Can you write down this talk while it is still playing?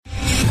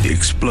The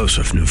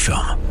explosive new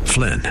film,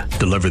 Flynn,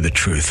 deliver the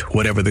truth,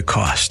 whatever the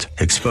cost,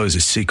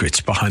 exposes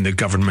secrets behind the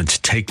government's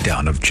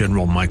takedown of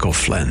General Michael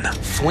Flynn.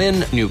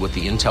 Flynn knew what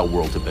the intel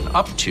world had been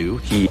up to.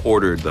 He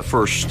ordered the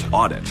first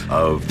audit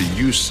of the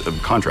use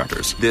of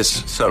contractors.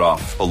 This set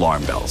off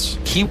alarm bells.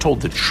 He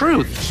told the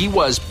truth. He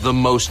was the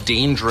most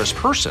dangerous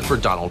person for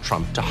Donald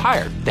Trump to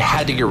hire. They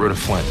had to get rid of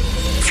Flynn.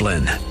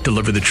 Flynn,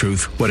 deliver the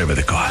truth, whatever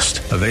the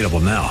cost. Available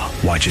now.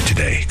 Watch it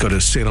today. Go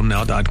to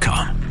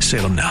salemnow.com.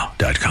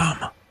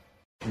 salemnow.com.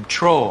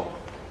 Control.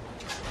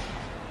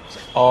 It's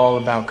all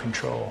about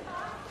control.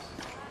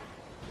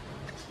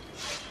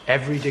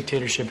 Every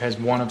dictatorship has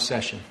one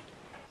obsession,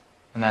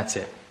 and that's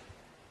it.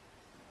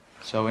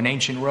 So in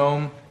ancient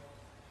Rome,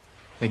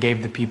 they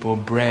gave the people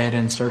bread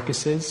and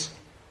circuses.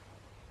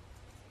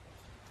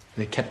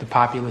 They kept the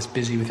populace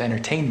busy with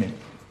entertainment.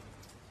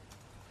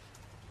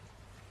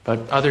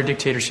 But other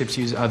dictatorships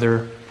use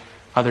other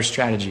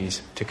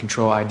strategies to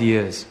control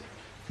ideas,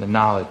 the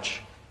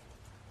knowledge.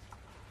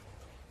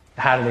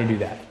 How do they do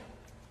that?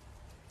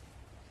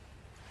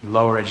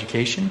 Lower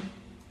education.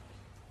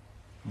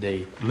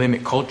 They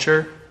limit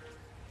culture,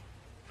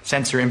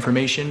 censor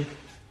information.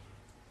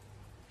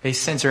 They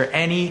censor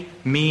any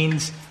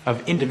means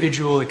of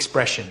individual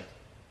expression.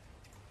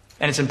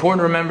 And it's important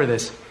to remember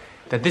this,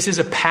 that this is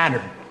a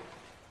pattern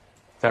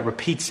that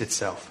repeats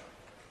itself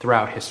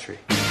throughout history.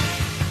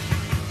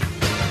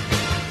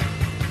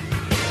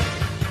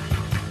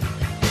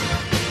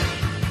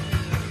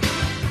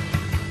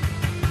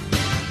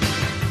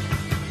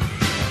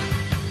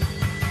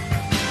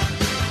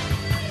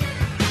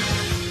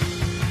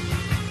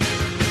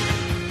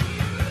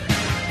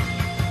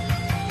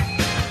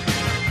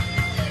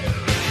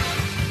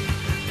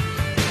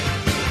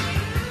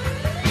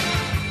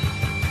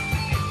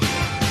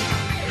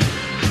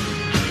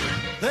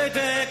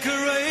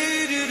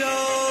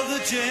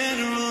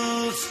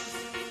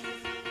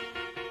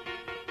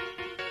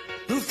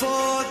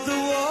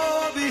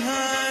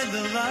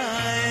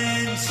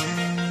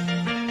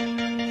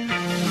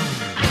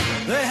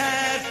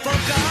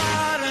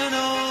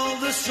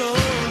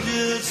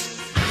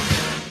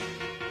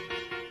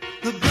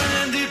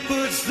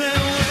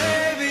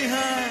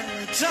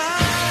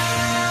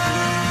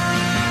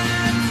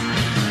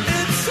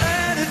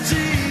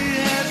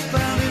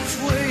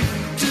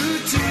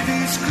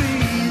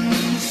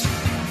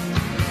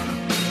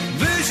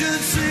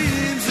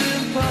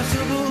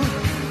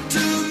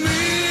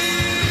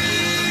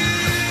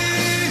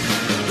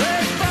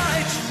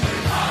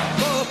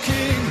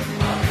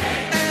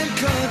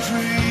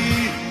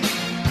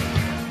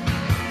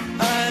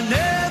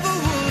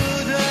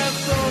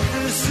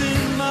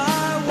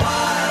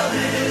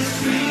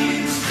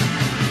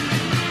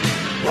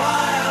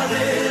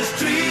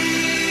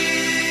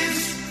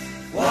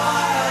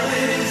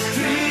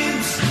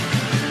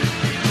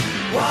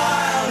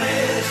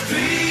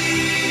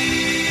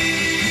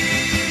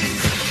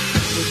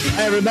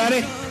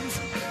 Everybody,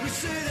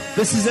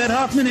 this is Ed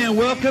Hoffman, and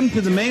welcome to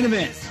the main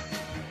event.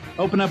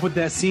 Open up with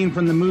that scene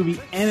from the movie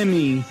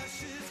Enemy,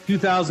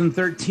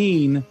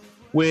 2013,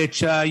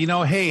 which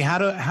hey, how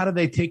do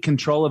they take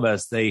control of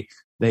us? They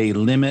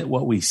limit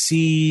what we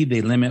see.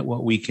 They limit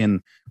what we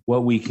can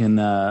limit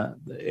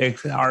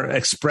our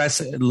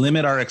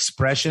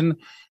expression.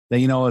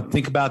 They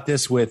think about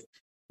this with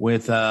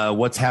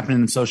what's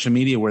happening in social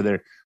media, where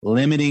they're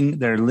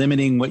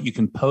limiting what you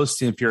can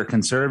post if you're a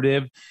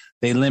conservative.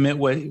 They limit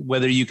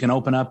whether you can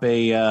open up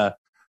a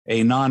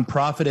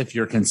nonprofit if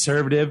you're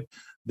conservative.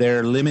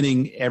 They're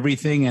limiting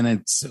everything,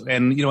 and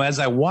as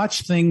I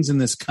watch things in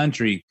this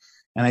country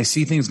and I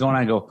see things going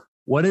on, I go,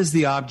 what is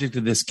the object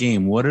of this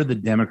game? What are the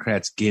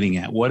Democrats getting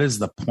at? What is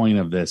the point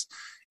of this?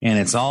 And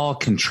it's all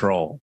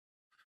control.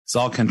 It's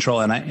all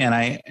control. And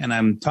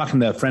I'm talking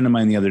to a friend of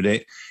mine the other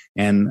day,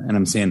 and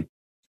I'm saying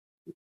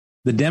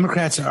the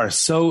Democrats are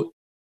so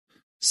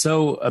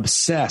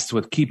obsessed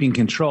with keeping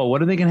control.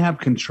 What are they going to have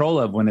control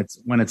of when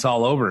it's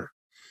all over?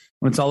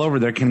 When it's all over,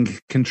 they can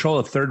control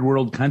a third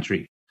world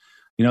country.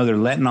 They're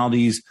letting all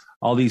these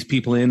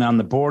people in on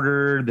the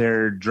border.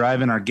 They're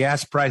driving our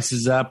gas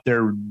prices up.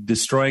 They're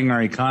destroying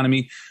our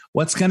economy.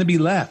 What's going to be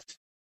left?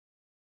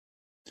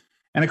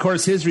 And of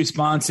course, his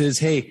response is,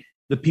 "Hey,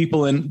 the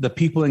people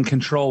in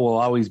control will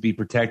always be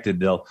protected.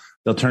 They'll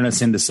turn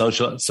us into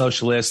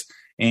socialists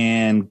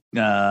and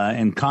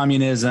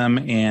communism,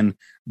 and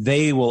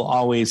they will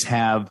always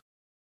have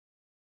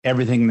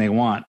everything they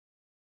want,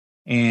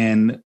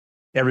 and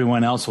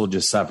everyone else will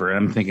just suffer." And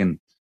I'm thinking,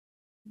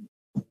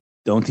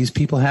 don't these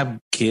people have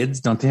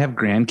kids? Don't they have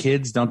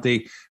grandkids? Don't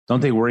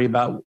they worry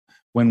about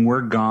when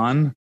we're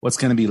gone, what's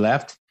going to be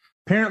left?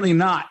 Apparently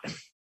not.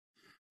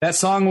 That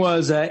song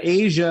was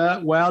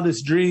Asia,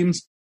 Wildest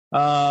Dreams.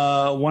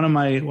 One of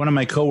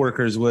my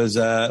coworkers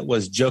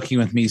was joking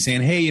with me,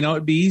 saying, "Hey,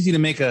 it'd be easy to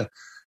make a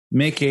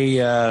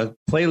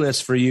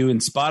playlist for you in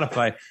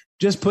Spotify.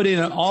 Just put in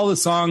all the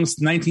songs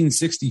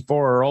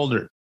 1964 or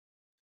older."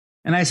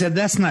 And I said,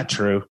 "That's not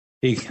true."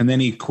 And then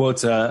he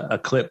quotes a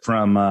clip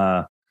from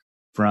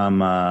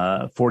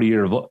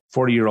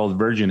 40-year-old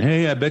virgin.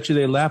 Hey, I bet you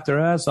they laughed their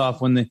ass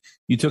off when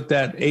you took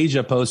that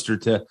Asia poster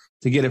to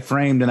get it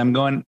framed. And I'm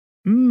going,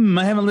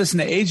 I haven't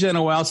listened to Asia in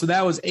a while. So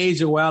that was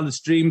Asia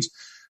Wildest Dreams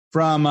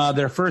from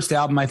their first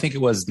album. I think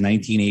it was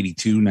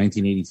 1982,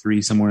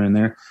 1983, somewhere in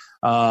there.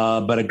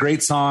 But a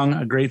great song,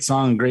 a great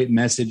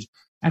message.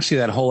 Actually,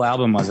 that whole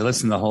album was. I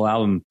listened to the whole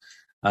album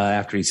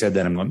after he said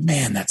that. I'm going,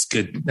 man, that's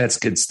good. That's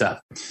good stuff.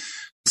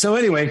 So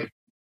anyway,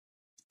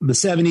 the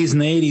 70s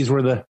and the 80s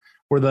were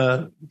for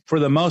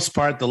the most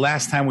part, the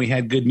last time we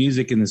had good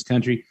music in this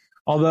country.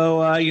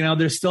 Although,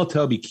 there's still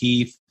Toby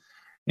Keith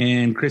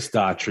and Chris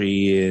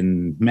Daughtry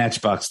and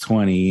Matchbox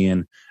 20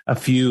 and a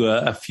few,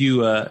 and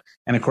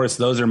of course,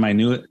 those are my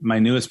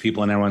newest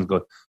people. And everyone's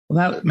going,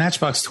 well, that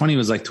Matchbox 20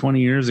 was like 20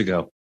 years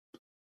ago.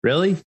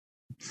 Really?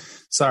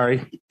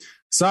 Sorry,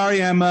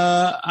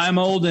 I'm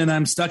old and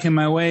I'm stuck in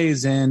my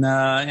ways, and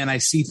I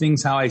see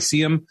things how I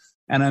see them,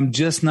 and I'm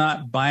just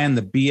not buying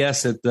the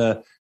BS that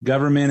the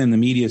government and the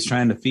media is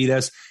trying to feed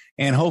us.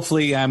 And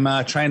hopefully, I'm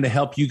trying to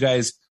help you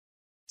guys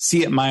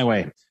see it my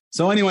way.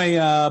 So anyway,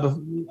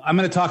 I'm going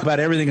to talk about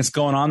everything that's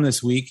going on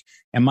this week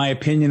and my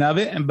opinion of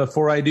it. And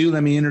before I do,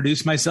 let me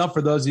introduce myself.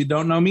 For those who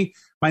don't know me,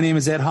 my name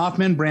is Ed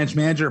Hoffman, branch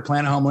manager at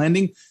Planet Home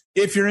Lending.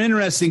 If you're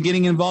interested in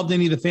getting involved in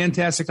any of the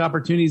fantastic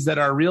opportunities that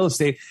are real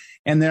estate,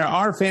 and there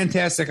are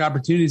fantastic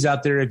opportunities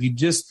out there if you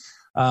just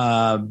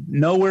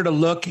know where to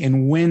look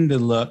and when to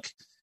look,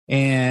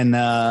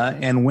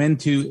 and when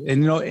to,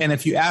 and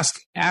if you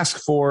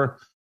ask for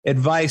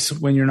advice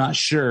when you're not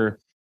sure.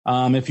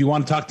 If you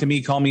want to talk to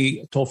me, call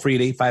me toll free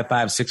at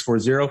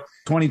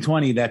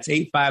 855-640-2020. That's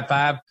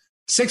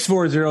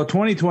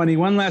 855-640-2020.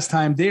 One last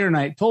time, day or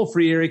night, toll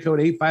free, area code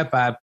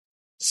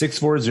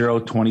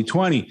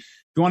 855-640-2020. If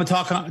you want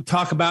to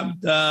talk about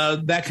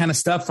that kind of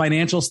stuff,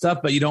 financial stuff,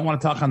 but you don't want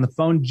to talk on the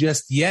phone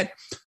just yet,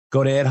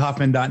 go to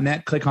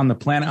edhoffman.net, click on the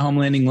Planet Home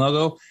Lending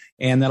logo,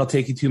 and that'll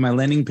take you to my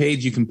lending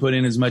page. You can put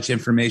in as much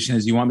information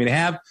as you want me to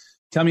have.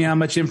 Tell me how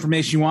much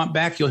information you want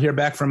back. You'll hear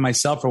back from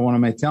myself or one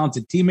of my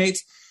talented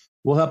teammates.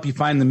 We'll help you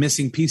find the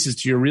missing pieces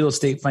to your real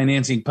estate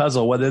financing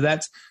puzzle, whether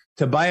that's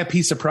to buy a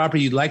piece of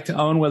property you'd like to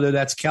own, whether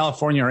that's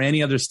California or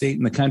any other state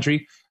in the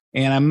country.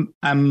 And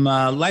I'm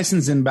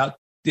licensed in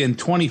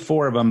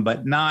 24 of them,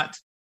 but not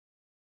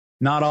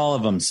all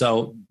of them.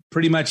 So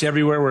pretty much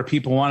everywhere where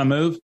people want to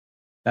move,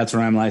 that's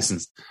where I'm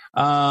licensed.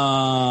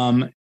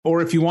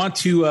 Or if you want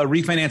to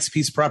refinance a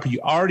piece of property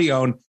you already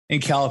own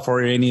in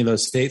California or any of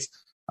those states,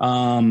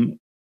 or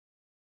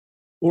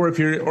if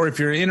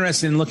you're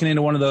interested in looking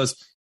into one of those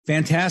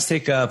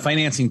fantastic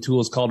financing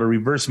tools called a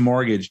reverse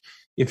mortgage,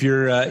 if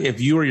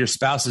you or your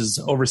spouse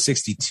is over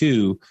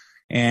 62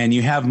 and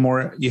you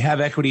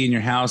have equity in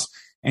your house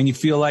and you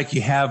feel like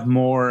you have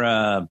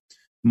more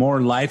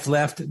life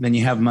left than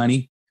you have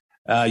money,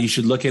 you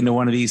should look into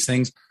one of these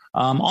things.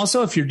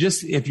 Also, if you're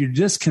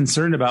just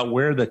concerned about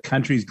where the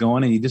country's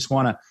going and you just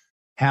want to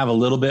have a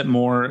little bit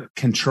more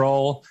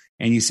control,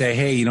 and you say,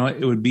 hey,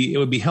 it would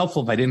be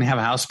helpful if I didn't have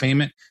a house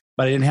payment,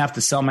 but I didn't have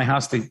to sell my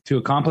house to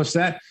accomplish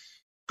that.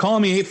 Call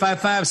me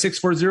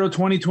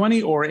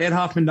 855-640-2020 or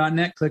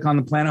edhoffman.net. Click on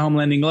the Planet Home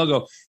Lending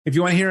logo. If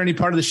you want to hear any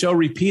part of the show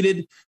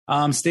repeated,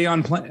 stay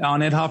on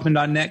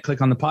edhoffman.net.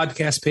 Click on the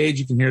podcast page.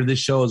 You can hear this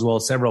show as well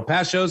as several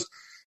past shows.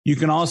 You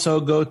can also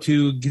go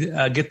to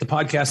get the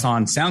podcast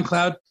on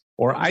SoundCloud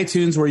or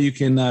iTunes, where you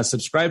can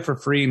subscribe for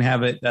free and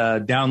have it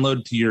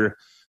download to your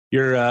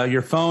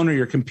phone or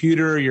your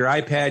computer, or your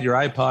iPad, your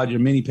iPod, your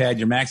mini pad,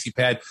 your maxi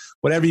pad,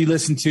 whatever you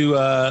listen to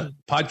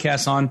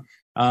podcasts on.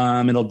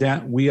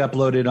 We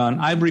upload it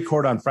I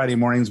record on Friday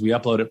mornings. We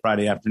upload it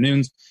Friday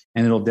afternoons,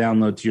 and it'll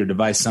download to your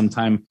device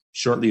sometime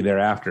shortly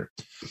thereafter.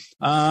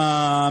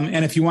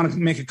 And if you want to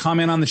make a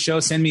comment on the show,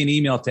 send me an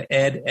email to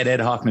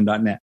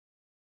ed@edhoffman.net.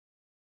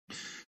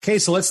 Okay.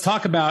 So let's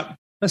start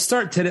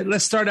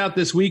out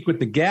this week with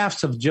the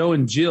gaffes of Joe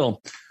and Jill.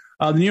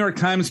 The New York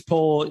Times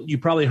poll you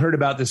probably heard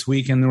about this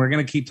week, and we're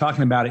going to keep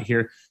talking about it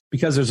here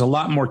because there's a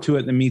lot more to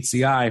it than meets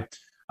the eye.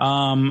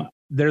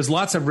 There's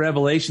lots of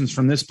revelations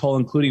from this poll,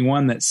 including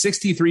one that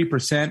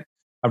 63%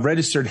 of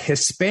registered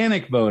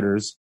Hispanic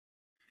voters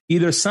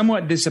either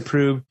somewhat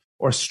disapprove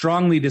or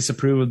strongly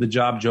disapprove of the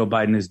job Joe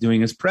Biden is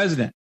doing as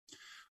president.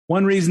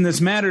 One reason this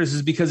matters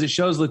is because it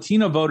shows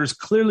Latino voters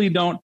clearly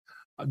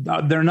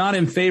they're not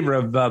in favor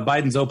of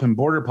Biden's open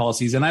border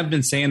policies. And I've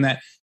been saying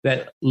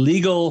that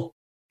legal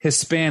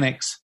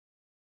Hispanics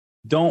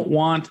don't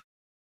want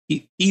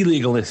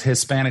illegal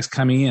Hispanics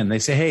coming in. They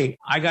say, hey,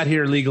 I got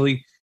here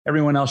legally.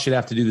 Everyone else should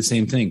have to do the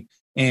same thing.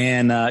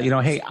 And,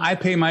 hey, I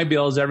pay my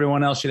bills.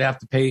 Everyone else should have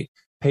to pay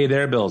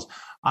their bills.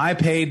 I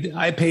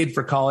paid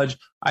for college.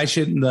 I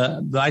shouldn't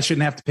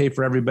have to pay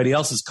for everybody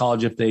else's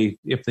college if they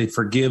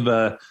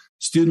forgive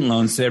student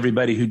loans to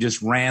everybody who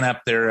just ran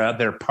up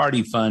their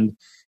party fund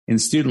in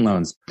student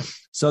loans.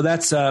 So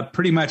that's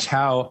pretty much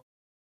how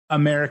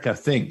America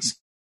thinks.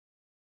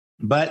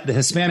 But the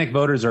Hispanic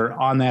voters are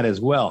on that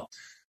as well.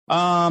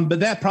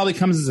 But that probably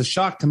comes as a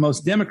shock to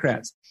most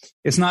Democrats.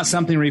 It's not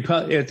something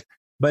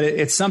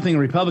it's something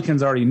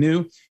Republicans already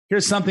knew.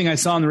 Here's something I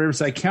saw in the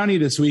Riverside County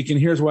this week, and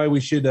here's why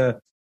we should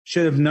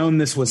have known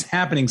this was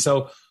happening.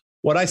 So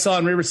what I saw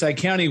in Riverside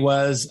County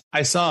was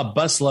I saw a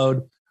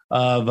busload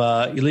of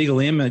illegal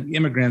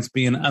immigrants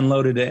being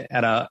unloaded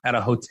at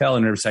a hotel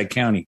in Riverside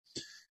County.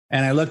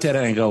 And I looked at it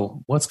and I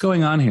go, what's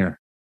going on here?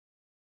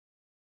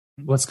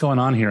 What's going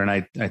on here? And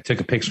I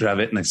took a picture of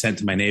it and I sent it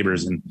to my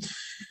neighbors and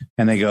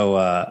they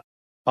go,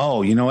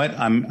 oh, you know what?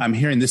 I'm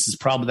hearing that's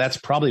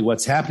probably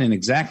what's happening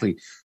exactly.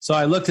 So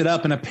I looked it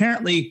up, and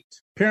apparently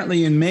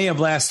in May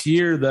of last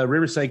year, the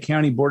Riverside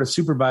County Board of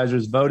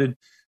Supervisors voted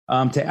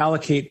to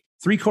allocate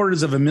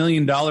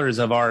 $750,000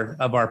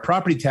 of our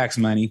property tax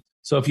money.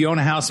 So if you own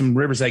a house in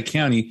Riverside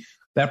County,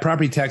 that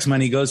property tax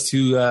money goes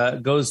to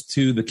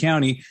the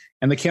county,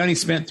 and the county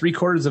spent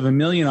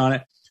 $750,000 on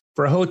it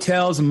for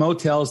hotels and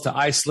motels to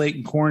isolate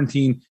and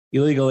quarantine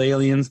illegal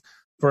aliens,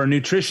 for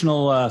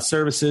nutritional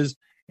services,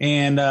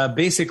 and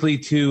basically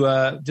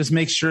to just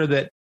make sure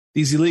that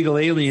these illegal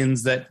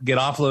aliens that get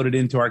offloaded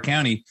into our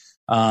county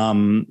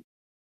are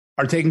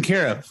taken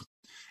care of.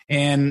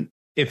 And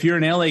if you're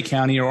in LA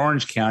County or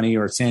Orange County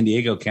or San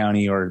Diego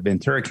County or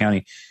Ventura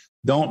County,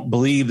 don't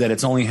believe that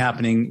it's only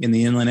happening in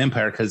the Inland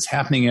Empire, because it's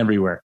happening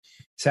everywhere.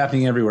 It's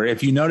happening everywhere.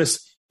 If you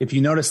notice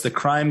the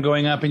crime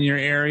going up in your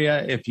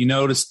area, if you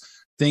notice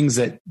things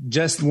that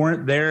just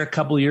weren't there a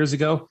couple of years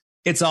ago,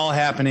 it's all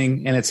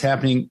happening, and it's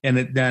happening.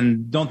 And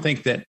then don't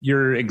think that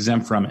you're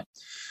exempt from it.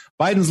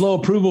 Biden's low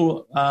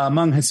approval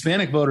among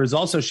Hispanic voters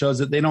also shows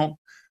that they don't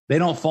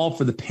fall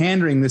for the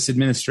pandering this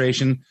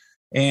administration.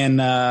 And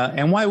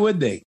why would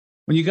they?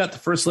 When you got the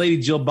First Lady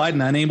Jill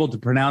Biden unable to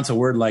pronounce a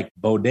word like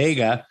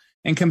bodega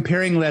and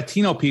comparing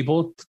Latino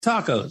people to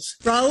tacos.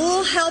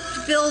 Raul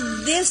helped build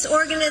this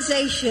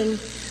organization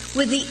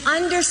with the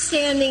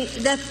understanding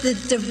that the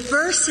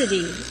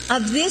diversity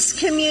of this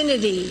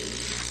community,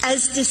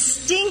 as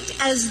distinct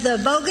as the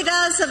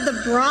Bogotas of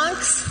the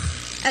Bronx,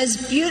 as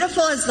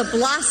beautiful as the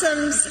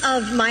blossoms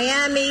of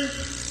Miami,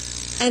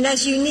 and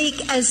as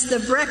unique as the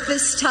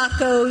breakfast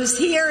tacos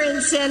here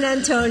in San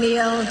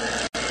Antonio,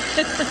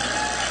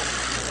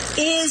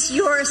 is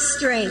your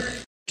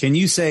strength. Can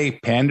you say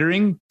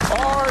pandering?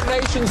 Our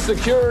nation's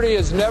security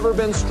has never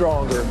been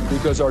stronger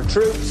because our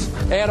troops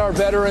and our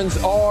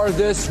veterans are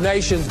this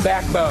nation's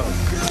backbone.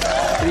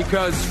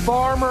 Because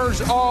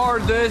farmers are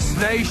this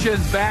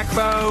nation's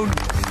backbone.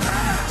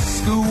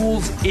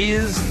 Schools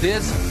is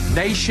this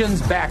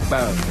nation's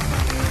backbone.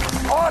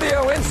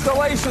 Audio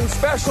installation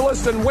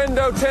specialists and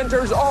window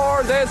tinters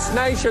are this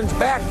nation's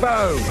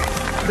backbone.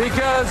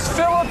 Because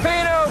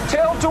Filipino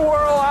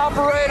tilt-a-whirl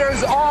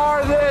operators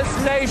are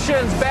this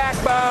nation's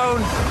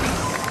backbone.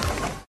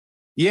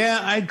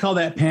 Yeah, I'd call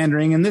that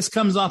pandering. And this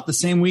comes off the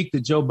same week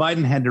that Joe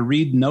Biden had to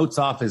read notes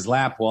off his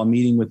lap while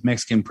meeting with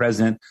Mexican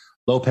President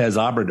Lopez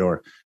Obrador.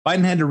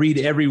 Biden had to read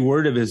every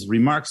word of his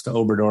remarks to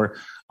Obrador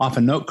off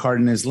a note card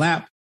in his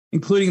lap,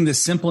 including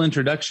this simple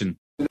introduction.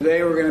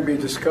 Today we're going to be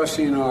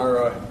discussing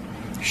our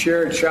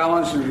shared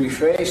challenges we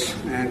face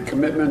and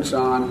commitments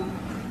on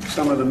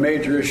some of the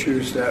major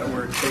issues that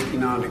we're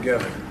taking on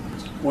together.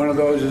 One of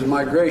those is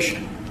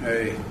migration,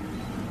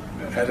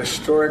 at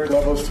historic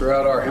levels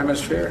throughout our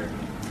hemisphere.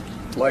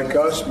 Like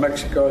us,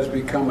 Mexico has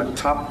become a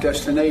top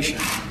destination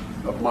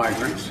of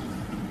migrants.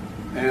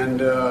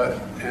 And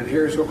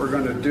here's what we're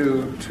going to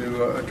do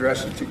to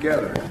address it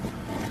together.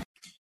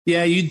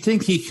 Yeah, you'd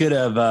think he could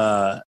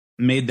have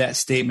made that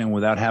statement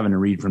without having to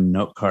read from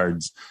note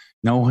cards.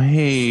 No,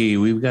 hey,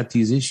 we've got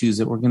these issues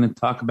that we're going to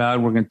talk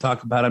about. We're going to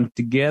talk about them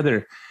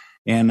together.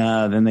 And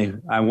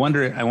then I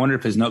wonder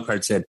if his note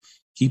card said,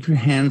 keep your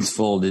hands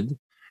folded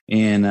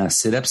and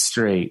sit up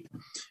straight.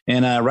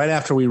 And right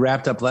after we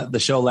wrapped up the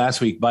show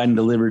last week, Biden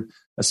delivered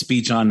a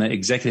speech on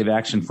executive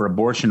action for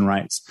abortion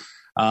rights.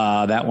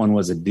 That one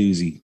was a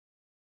doozy.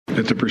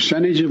 That the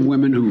percentage of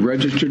women who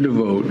register to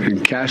vote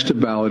and cast a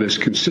ballot is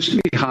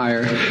consistently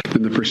higher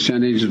than the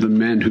percentage of the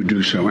men who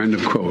do so. End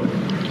of quote.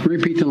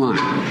 Repeat the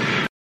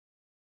line.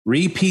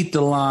 Repeat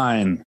the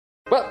line.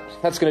 Well,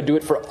 that's going to do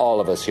it for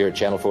all of us here at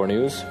Channel 4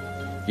 News.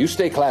 You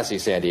stay classy,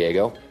 San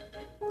Diego.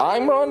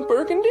 I'm Ron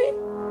Burgundy.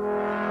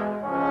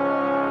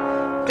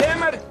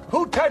 Damn it!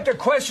 Who typed a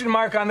question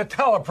mark on the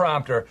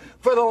teleprompter?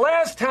 For the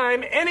last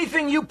time,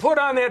 anything you put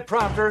on that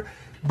prompter,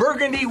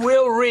 Burgundy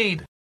will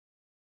read.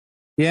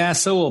 Yeah,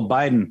 so will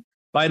Biden.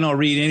 Biden will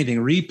read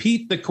anything.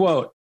 Repeat the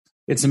quote.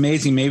 It's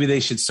amazing. Maybe they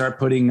should start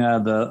putting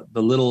the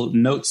little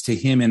notes to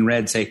him in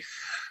red. Say,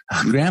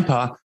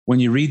 Grandpa,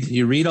 when you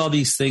read all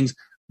these things,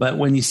 but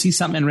when you see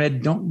something in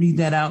red, don't read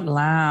that out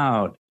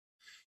loud.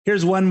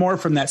 Here's one more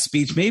from that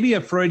speech, maybe a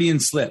Freudian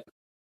slip.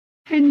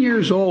 10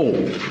 years old.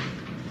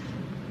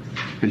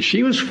 And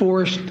she was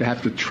forced to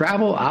have to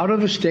travel out of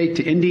the state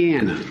to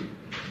Indiana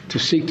to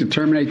seek to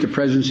terminate the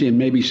presidency and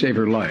maybe save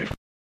her life.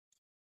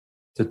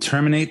 To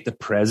terminate the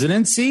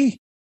presidency?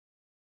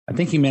 I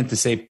think he meant to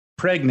say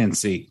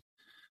pregnancy.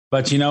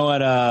 But you know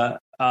what?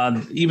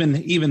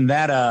 Even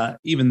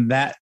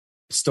that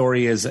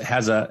story has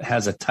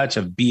a touch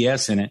of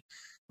BS in it.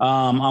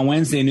 On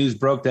Wednesday, news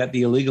broke that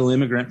the illegal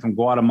immigrant from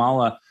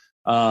Guatemala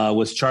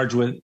was charged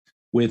with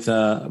with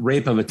a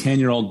rape of a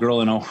 10-year-old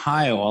girl in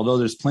Ohio, although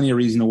there's plenty of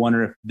reason to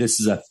wonder if this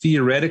is a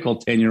theoretical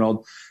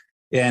 10-year-old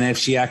and if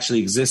she actually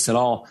exists at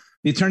all.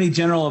 The Attorney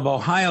General of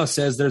Ohio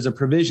says there's a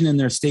provision in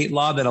their state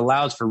law that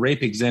allows for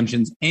rape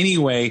exemptions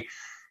anyway.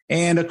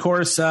 And, of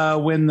course,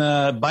 when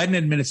the Biden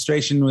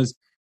administration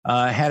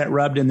had it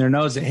rubbed in their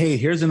nose that, hey,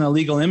 here's an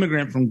illegal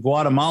immigrant from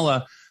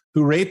Guatemala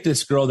who raped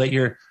this girl that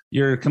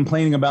you're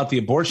complaining about the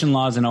abortion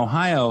laws in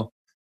Ohio,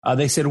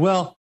 they said,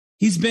 well,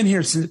 he's been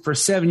here for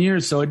 7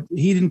 years, so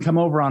he didn't come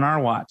over on our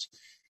watch.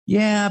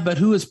 Yeah, but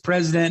who was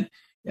president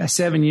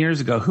 7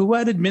 years ago?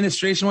 What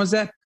administration was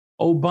that?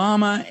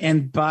 Obama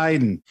and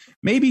Biden.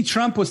 Maybe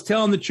Trump was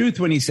telling the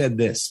truth when he said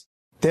this.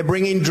 They're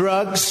bringing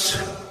drugs.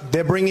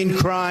 They're bringing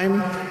crime.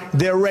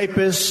 They're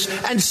rapists.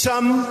 And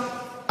some,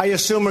 I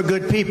assume, are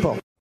good people.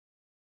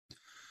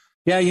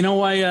 Yeah, you know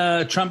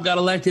why Trump got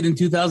elected in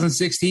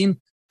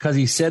 2016? Because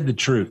he said the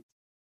truth.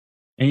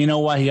 And you know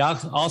why he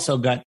also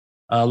got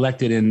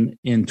elected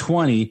in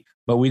 20,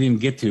 but we didn't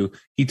get to.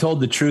 He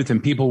told the truth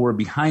and people were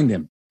behind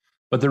him.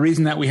 But the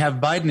reason that we have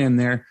Biden in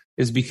there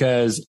is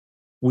because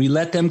we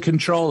let them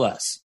control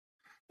us.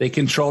 They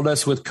controlled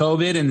us with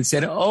COVID and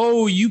said,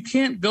 oh, you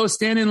can't go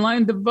stand in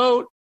line to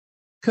vote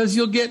because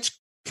you'll catch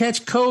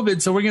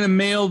COVID. So we're going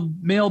to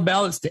mail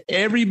ballots to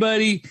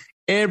everybody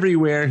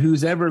everywhere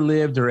who's ever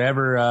lived or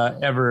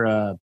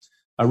ever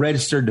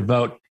registered to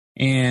vote.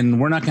 And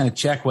we're not going to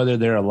check whether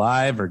they're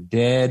alive or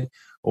dead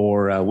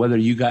or whether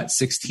you got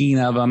 16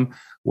 of them,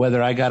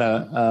 whether I got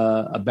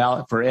a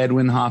ballot for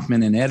Edwin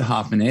Hoffman and Ed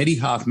Hoffman, Eddie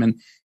Hoffman,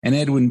 and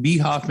Edwin B.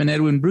 Hoffman,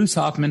 Edwin Bruce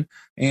Hoffman.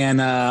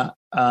 And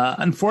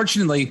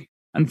unfortunately,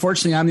 I'm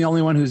the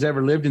only one who's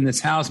ever lived in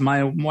this house,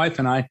 my wife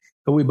and I,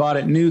 but we bought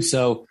it new.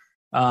 So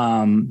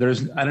I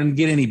didn't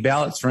get any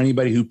ballots for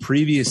anybody who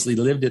previously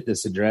lived at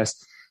this address.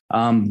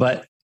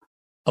 But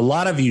a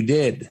lot of you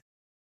did.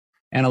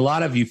 And a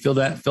lot of you filled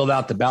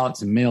out the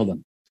ballots and mailed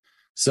them.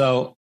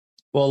 So,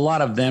 well, a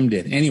lot of them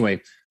did.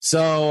 Anyway,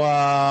 so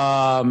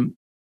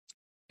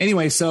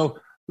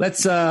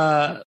let's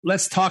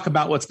talk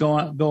about what's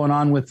going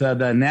on with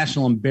the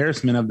national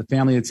embarrassment of the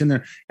family that's in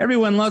there.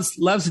 Everyone loves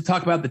to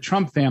talk about the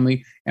Trump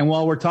family. And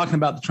while we're talking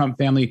about the Trump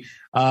family,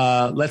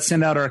 let's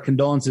send out our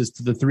condolences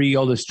to the three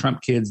oldest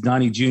Trump kids,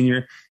 Donnie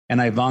Jr. and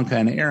Ivanka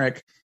and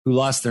Eric, who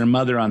lost their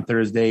mother on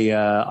Thursday,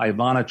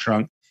 Ivana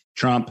Trump.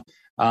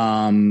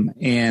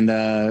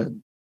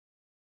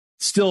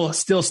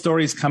 Still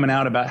stories coming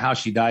out about how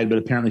she died, but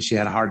apparently she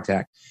had a heart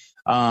attack.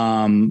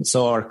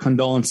 So our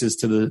condolences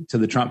to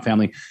the Trump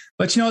family.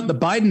 But you know what? The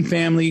Biden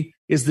family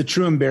is the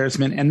true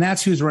embarrassment, and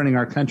that's who's running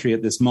our country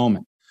at this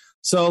moment.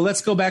 So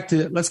let's go back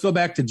to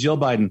Jill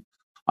Biden.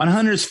 On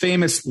Hunter's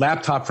famous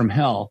laptop from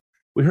hell,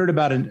 we heard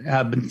about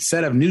a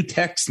set of new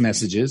text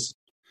messages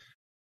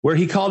where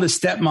he called his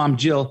stepmom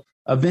Jill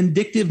a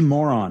vindictive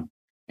moron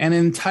and an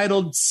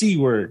entitled C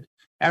word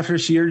after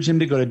she urged him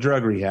to go to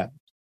drug rehab.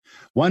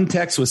 One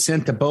text was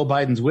sent to Beau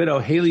Biden's widow,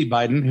 Haley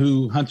Biden,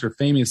 who Hunter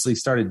famously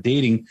started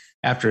dating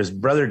after his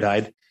brother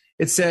died.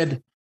 It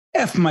said,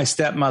 F my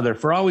stepmother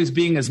for always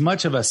being as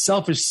much of a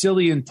selfish,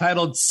 silly,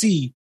 entitled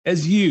C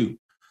as you.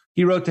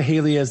 He wrote to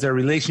Haley as their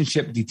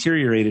relationship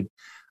deteriorated.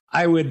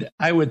 I would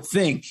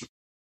think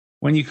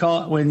when you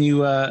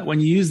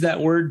use that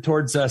word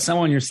towards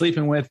someone you're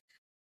sleeping with,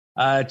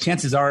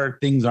 chances are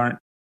things aren't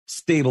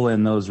stable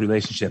in those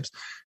relationships.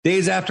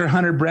 Days after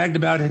Hunter bragged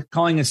about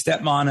calling his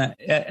stepmom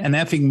an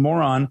effing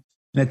moron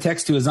in a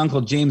text to his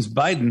uncle James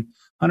Biden,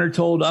 Hunter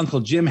told Uncle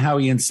Jim how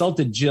he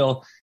insulted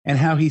Jill and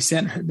how he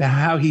said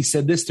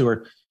this to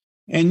her.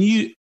 And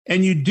you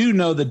do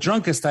know the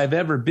drunkest I've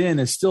ever been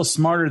is still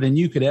smarter than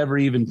you could ever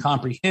even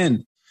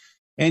comprehend.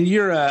 And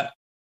you're a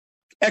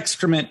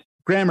excrement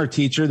grammar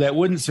teacher that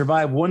wouldn't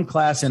survive one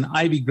class in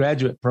Ivy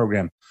graduate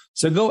program.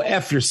 So go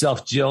F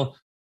yourself, Jill.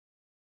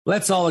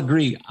 Let's all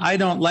agree. I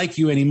don't like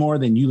you any more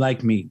than you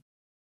like me.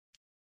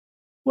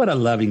 What a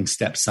loving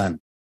stepson.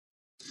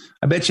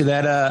 I bet you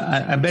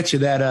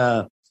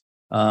that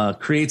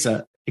creates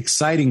a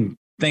exciting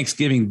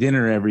Thanksgiving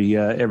dinner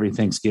every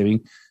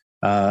Thanksgiving.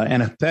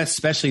 And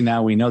especially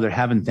now we know they're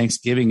having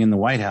Thanksgiving in the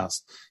White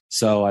House.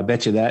 So I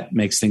bet you that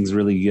makes things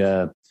really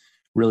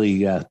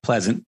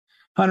pleasant.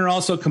 Hunter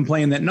also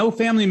complained that no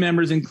family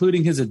members,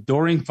 including his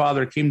adoring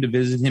father, came to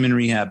visit him in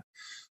rehab.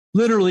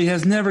 Literally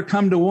has never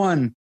come to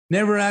one.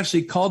 Never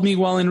actually called me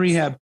while in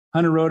rehab,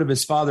 Hunter wrote of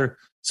his father.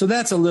 So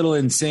that's a little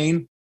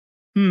insane.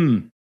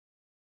 Let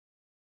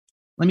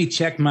me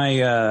check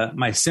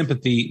my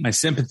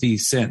sympathy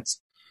sense,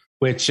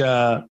 which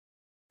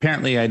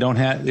apparently I don't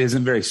have,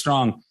 isn't very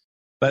strong.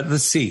 But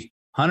let's see.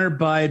 Hunter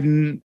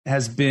Biden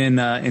has been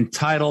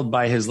entitled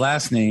by his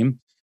last name.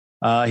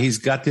 He's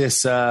got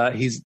this.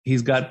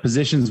 He's got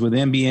positions with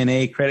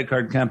MBNA credit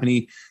card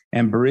company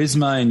and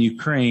Burisma in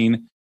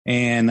Ukraine,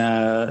 and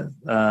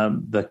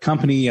the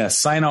company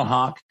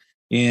Sinohawk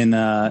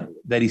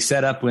that he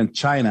set up with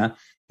China.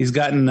 He's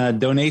gotten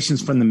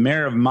donations from the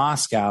mayor of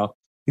Moscow.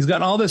 He's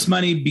got all this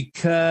money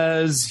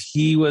because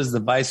he was the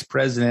vice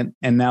president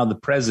and now the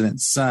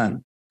president's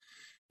son.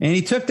 And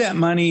he took that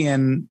money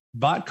and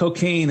bought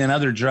cocaine and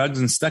other drugs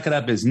and stuck it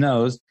up his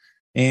nose.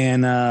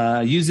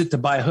 and use it to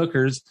buy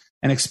hookers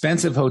and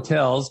expensive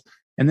hotels.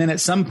 And then at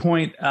some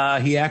point,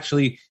 he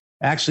actually,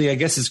 I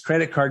guess his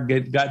credit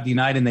card got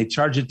denied, and they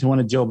charged it to one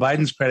of Joe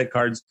Biden's credit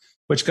cards,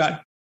 which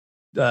got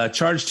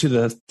charged to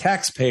the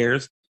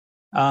taxpayers.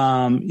 You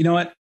know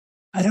what?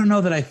 I don't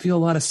know that I feel a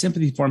lot of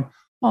sympathy for him.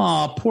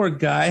 Oh, poor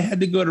guy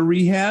had to go to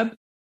rehab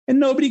and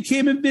nobody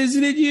came and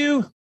visited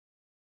you.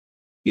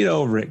 Get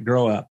over it.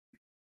 Grow up.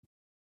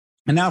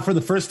 And now for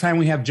the first time,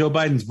 we have Joe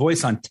Biden's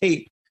voice on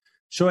tape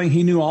showing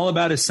he knew all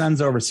about his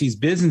son's overseas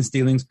business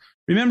dealings.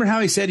 Remember how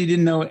he said he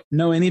didn't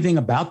know anything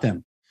about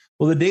them?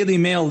 Well, the Daily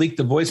Mail leaked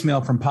the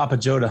voicemail from Papa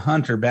Joe to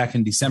Hunter back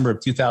in December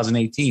of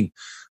 2018.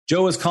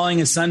 Joe was calling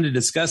his son to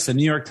discuss the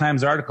New York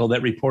Times article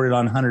that reported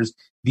on Hunter's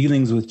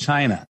dealings with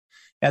China.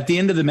 At the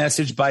end of the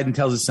message, Biden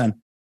tells his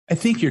son, I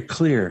think you're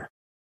clear.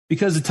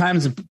 Because the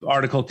Times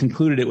article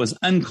concluded it was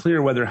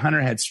unclear whether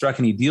Hunter had struck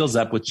any deals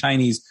up with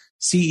Chinese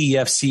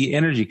CEFC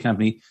Energy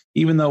Company,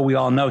 even though we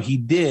all know he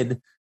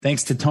did,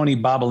 thanks to Tony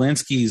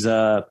Bobolinsky's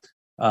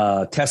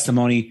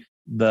testimony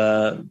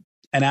an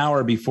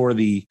hour before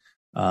the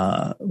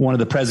one of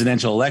the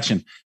presidential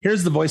election.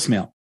 Here's the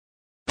voicemail.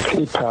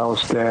 Hey, pal,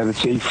 it's Dad. It's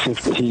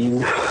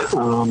 8:15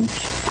 on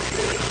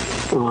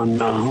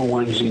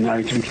Wednesday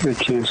night. If you get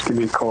a chance, give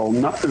me a call.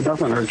 Nothing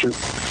urgent.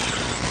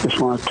 Just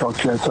want to talk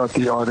to you. I thought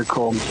the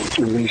article, at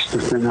least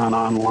the thing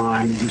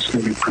online, is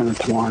going to be printed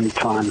tomorrow in the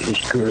Times, was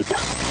good.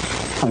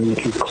 I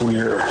think it's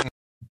clear.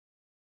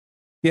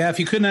 Yeah, if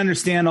you couldn't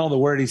understand all the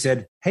word, he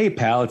said, hey,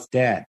 pal, it's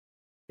Dad.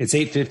 It's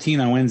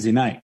 8:15 on Wednesday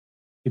night.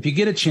 If you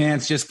get a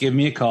chance, just give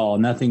me a call.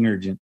 Nothing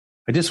urgent.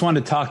 I just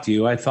wanted to talk to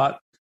you. I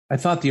thought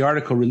the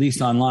article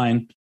released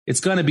online, it's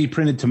going to be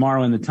printed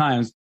tomorrow in the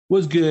Times,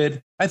 was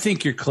good. I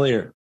think you're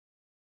clear.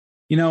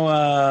 You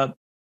know,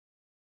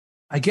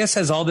 I guess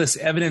as all this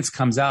evidence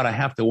comes out, I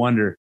have to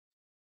wonder,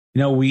 you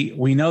know,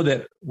 we know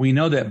that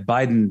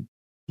Biden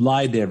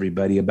lied to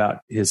everybody about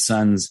his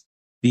son's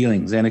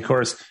dealings. And of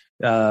course,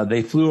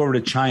 they flew over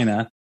to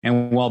China.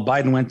 And while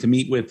Biden went to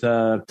meet with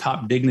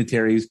top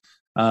dignitaries,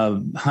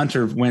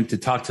 Hunter went to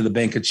talk to the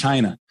Bank of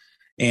China,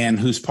 and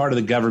who's part of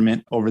the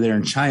government over there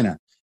in China.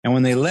 And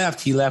when they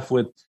left, he left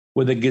with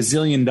 $1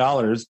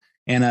 gazillion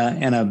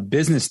and a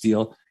business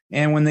deal.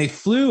 And when they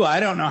flew, I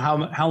don't know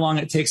how long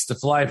it takes to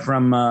fly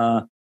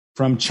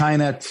from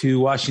China to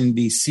Washington,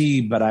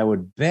 D.C., but I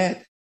would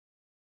bet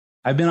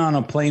I've been on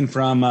a plane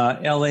from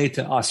L.A.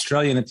 to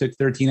Australia, and it took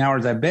 13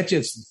 hours. I bet you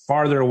it's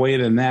farther away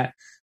than that.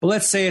 But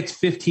let's say it's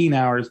 15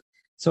 hours.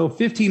 So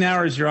 15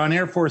 hours, you're on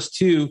Air Force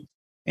Two,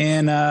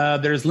 and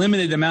there's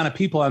limited amount of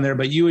people on there,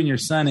 but you and your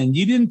son, and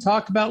you didn't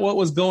talk about what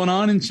was going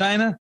on in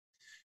China?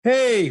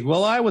 Hey,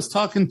 well, I was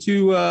talking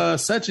to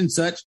such and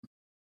such.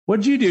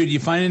 What'd you do? Did you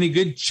find any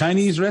good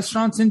Chinese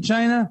restaurants in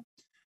China?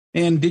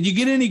 And did you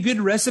get any good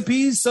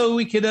recipes so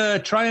we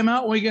could try them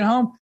out when we get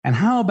home? And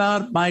how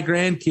about my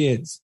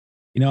grandkids?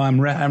 You know, I'm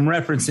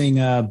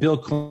referencing Bill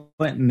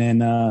Clinton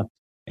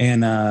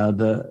and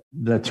the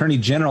Attorney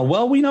General.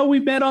 Well, we know we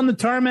met on the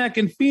tarmac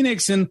in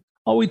Phoenix, and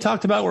all we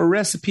talked about were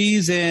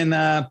recipes and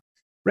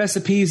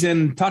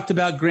talked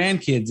about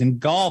grandkids and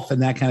golf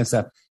and that kind of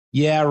stuff.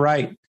 Yeah,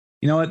 right.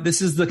 You know what?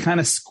 This is the kind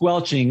of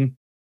squelching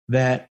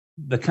that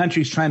the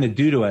country's trying to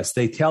do to us.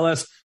 They tell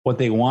us what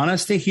they want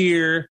us to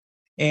hear.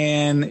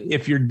 And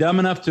if you're dumb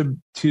enough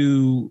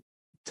to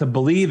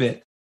believe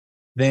it,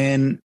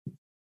 then,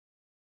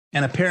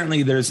 and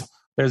apparently there's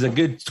a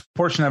good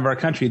portion of our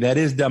country that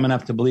is dumb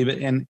enough to believe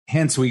it. And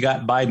hence we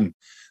got Biden.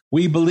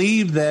 We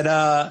believed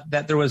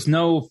that there was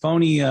no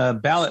phony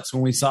ballots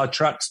when we saw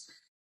trucks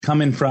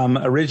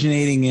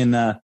originating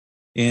in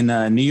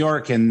New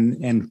York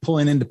and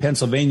pulling into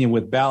Pennsylvania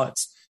with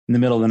ballots in the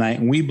middle of the night.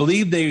 And we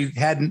believed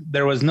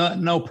there was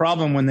no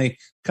problem when they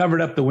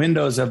covered up the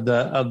windows of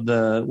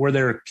the where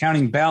they're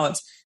counting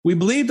ballots. We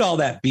believed all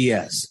that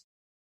BS.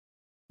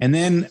 And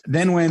then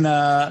when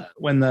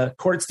the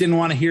courts didn't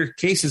want to hear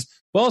cases,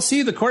 well,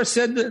 see, the court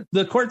said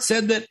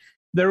that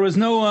there was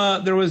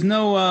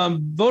no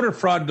voter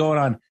fraud going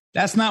on.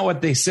 That's not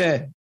what they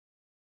said.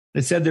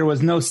 They said there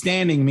was no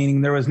standing,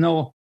 meaning there was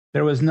no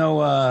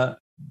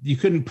you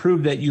couldn't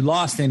prove that you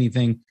lost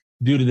anything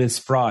due to this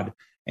fraud.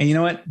 And you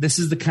know what? This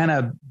is the kind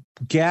of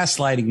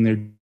gaslighting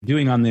they're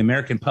doing on the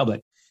American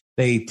public.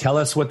 They tell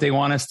us what they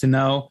want us to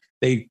know.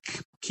 They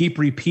keep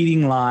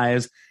repeating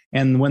lies.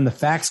 And when the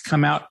facts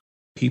come out,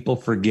 people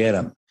forget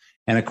them.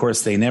 And of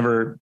course, they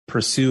never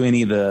pursue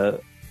any of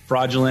the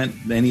fraudulent,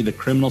 any of the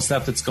criminal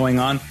stuff that's going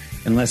on,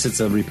 unless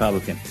it's a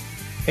Republican.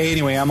 Hey,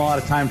 anyway, I'm all out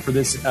of time for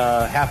this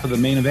half of the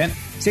main event.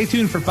 Stay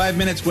tuned for 5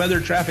 minutes, weather,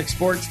 traffic,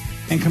 sports,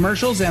 and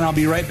commercials, and I'll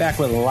be right back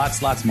with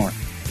lots more.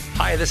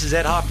 Hi, this is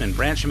Ed Hoffman,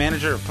 branch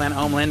manager of Planet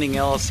Home Lending,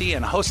 LLC,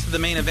 and host of the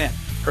main event,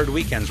 heard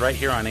weekends right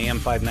here on AM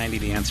 590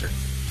 The Answer.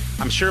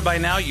 I'm sure by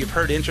now you've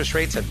heard interest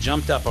rates have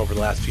jumped up over the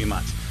last few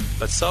months,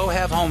 but so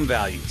have home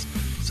values.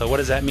 So what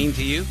does that mean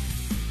to you?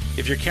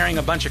 If you're carrying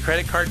a bunch of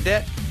credit card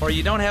debt, or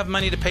you don't have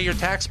money to pay your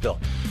tax bill,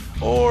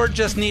 or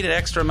just needed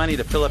extra money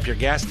to fill up your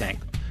gas tank,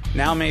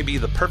 now may be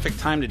the perfect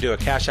time to do a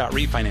cash-out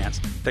refinance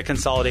to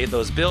consolidate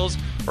those bills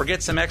or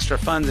get some extra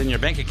funds in your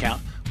bank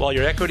account while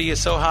your equity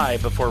is so high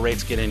before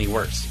rates get any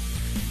worse.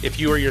 If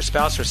you or your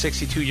spouse are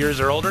 62 years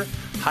or older,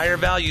 higher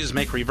values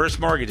make reverse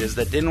mortgages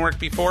that didn't work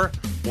before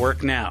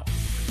work now.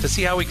 To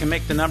see how we can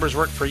make the numbers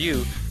work for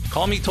you,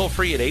 call me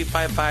toll-free at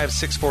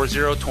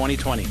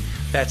 855-640-2020.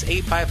 That's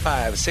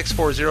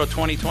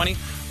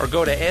 855-640-2020, or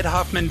go to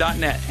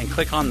edhoffman.net and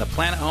click on the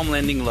Planet Home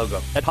Lending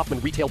logo. Ed Hoffman,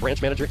 Retail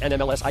Branch Manager,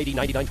 NMLS ID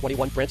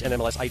 9921, Branch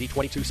NMLS ID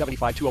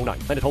 2275209.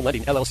 Planet Home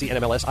Lending, LLC,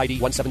 NMLS ID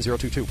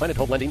 17022. Planet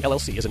Home Lending,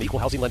 LLC is an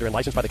equal housing lender and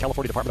licensed by the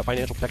California Department of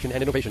Financial Protection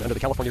and Innovation under the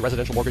California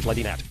Residential Mortgage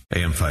Lending Act.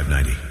 AM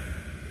 590,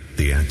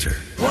 The Answer.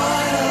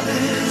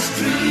 Wildest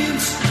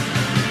dreams,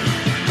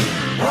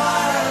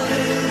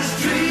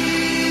 wildest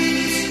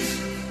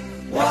dreams,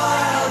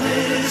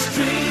 wildest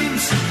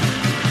dreams,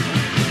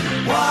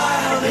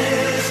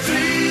 wildest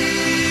dreams,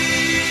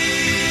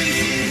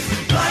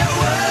 fly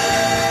away.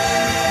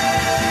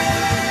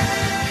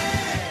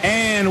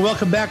 And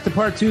welcome back to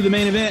part 2 of the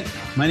main event.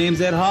 My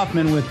name's Ed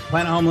Hoffman with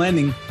Planet Home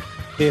Lending.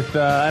 If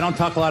I don't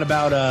talk a lot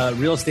about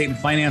real estate and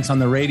finance on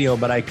the radio,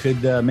 but I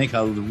could make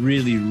a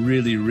really,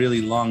 really,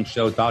 really long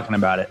show talking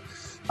about it.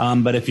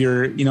 But if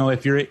you're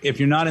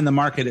not in the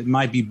market, it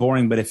might be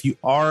boring. But if you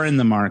are in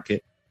the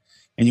market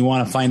and you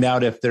want to find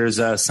out if there's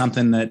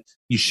something that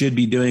you should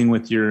be doing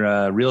with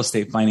your real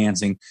estate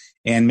financing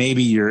and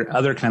maybe your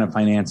other kind of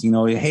financing,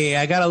 hey,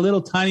 I got a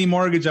little tiny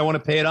mortgage, I want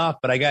to pay it off,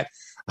 but I got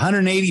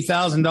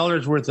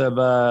 $180,000 worth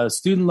of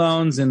student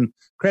loans and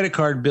credit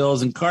card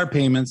bills and car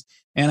payments,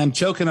 and I'm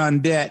choking on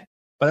debt,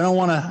 but I don't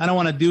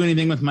want to do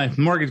anything with my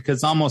mortgage because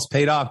it's almost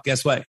paid off.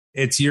 Guess what?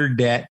 It's your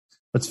debt.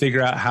 Let's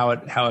figure out how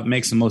it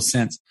makes the most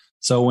sense.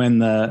 So when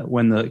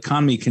the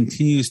economy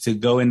continues to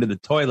go into the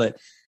toilet,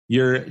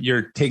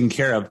 you're taken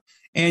care of.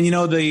 And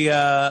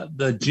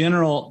the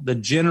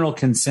general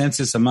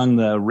consensus among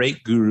the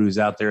rate gurus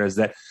out there is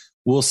that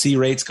we'll see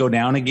rates go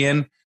down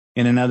again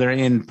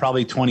in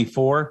probably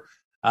 24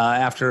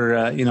 after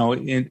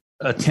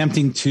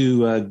attempting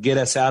to get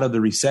us out of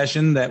the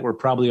recession that we're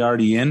probably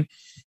already in.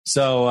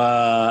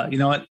 So you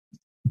know what?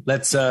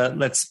 Let's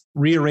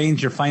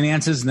rearrange your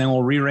finances, and then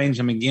we'll rearrange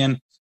them again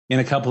in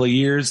a couple of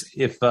years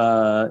if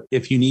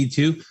you need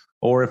to,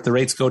 or if the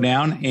rates go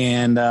down.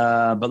 And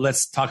but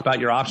let's talk about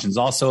your options.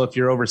 Also, if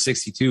you're over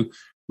 62,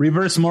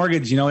 reverse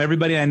mortgage.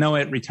 Everybody I know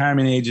at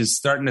retirement age is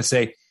starting to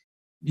say,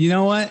 you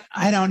know what?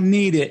 I don't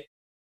need it,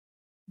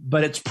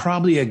 but it's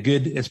probably a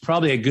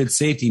good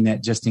safety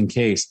net just in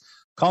case.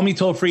 Call me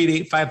toll free at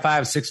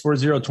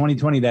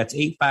 855-640-2020. That's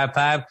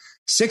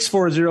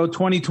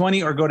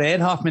 855-640-2020, or go to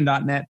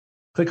edhoffman.net.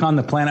 Click on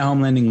the Planet Home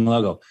Lending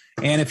logo.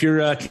 And if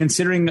you're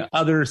considering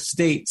other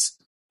states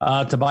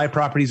to buy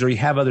properties, or you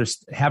have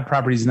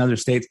properties in other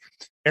states,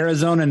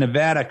 Arizona,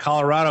 Nevada,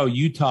 Colorado,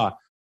 Utah,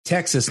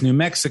 Texas, New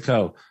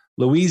Mexico,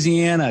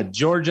 Louisiana,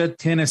 Georgia,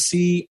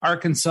 Tennessee,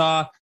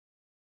 Arkansas,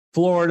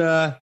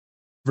 Florida,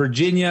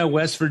 Virginia,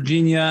 West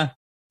Virginia,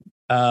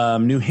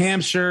 New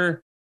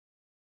Hampshire,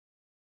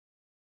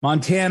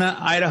 Montana,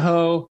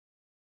 Idaho,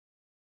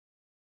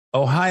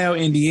 Ohio,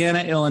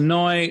 Indiana,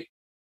 Illinois,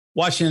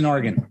 Washington,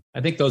 Oregon.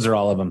 I think those are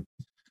all of them.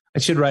 I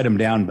should write them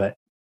down, but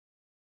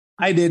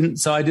I didn't,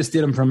 so I just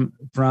did them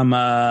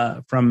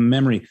from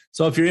memory.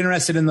 So if you're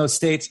interested in those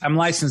states, I'm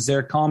licensed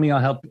there. Call me.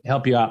 I'll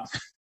help you out.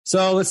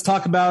 So let's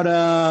talk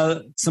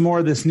about some more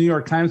of this New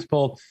York Times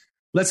poll.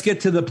 Let's get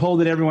to the poll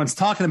that everyone's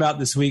talking about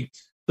this week.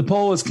 The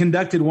poll was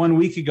conducted 1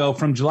 week ago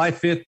from July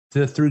 5th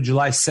through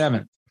July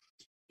 7th.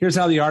 Here's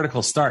how the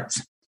article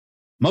starts.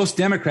 Most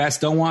Democrats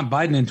don't want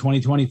Biden in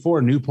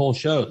 2024, new poll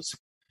shows.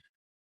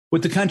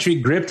 With the country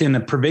gripped in a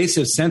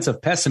pervasive sense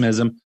of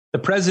pessimism, the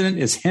president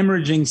is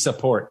hemorrhaging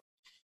support.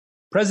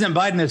 President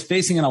Biden is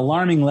facing an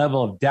alarming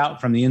level of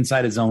doubt from the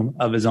inside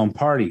of his own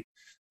party,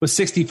 with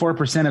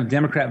 64% of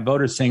Democrat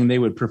voters saying they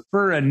would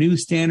prefer a new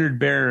standard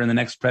bearer in the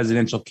next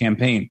presidential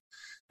campaign,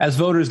 as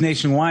voters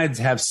nationwide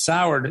have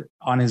soured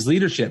on his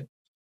leadership,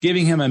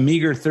 giving him a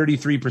meager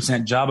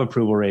 33% job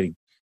approval rating.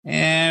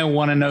 I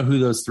want to know who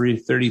those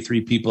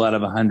 33 people out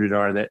of 100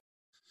 are that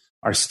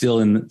are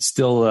still on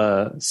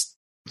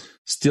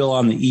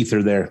the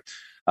ether there.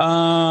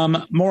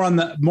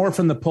 More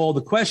from the poll.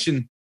 The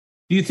question: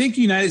 do you think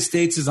the United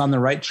States is on the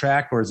right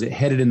track, or is it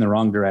headed in the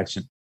wrong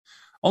direction?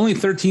 Only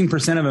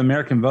 13% of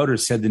American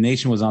voters said the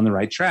nation was on the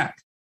right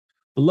track,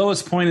 the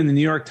lowest point in the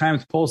New York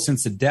Times poll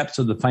since the depths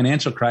of the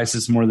financial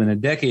crisis more than a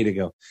decade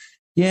ago.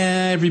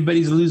 Yeah,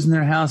 everybody's losing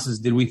their houses.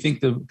 Did we think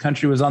the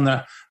country was on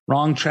the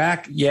wrong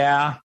track?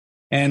 Yeah.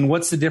 And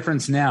what's the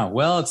difference now?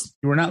 Well,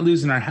 we're not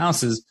losing our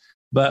houses,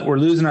 but we're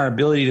losing our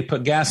ability to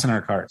put gas in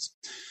our cars.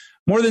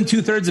 More than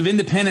 2/3 of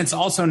independents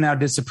also now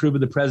disapprove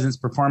of the president's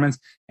performance,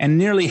 and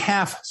nearly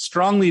half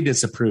strongly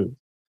disapprove.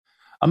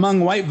 Among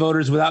white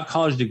voters without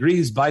college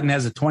degrees, Biden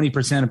has a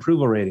 20%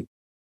 approval rating.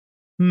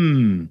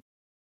 I'm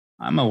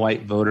a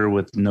white voter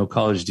with no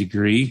college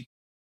degree.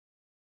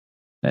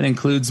 That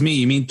includes me.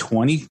 You mean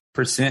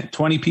 20%,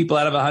 20 people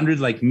out of 100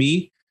 like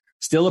me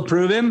still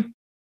approve him?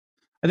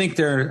 I think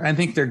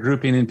they're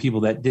grouping in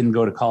people that didn't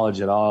go to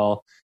college at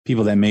all,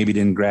 people that maybe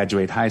didn't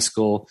graduate high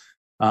school,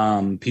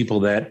 people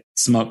that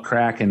smoked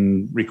crack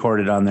and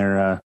recorded on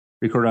their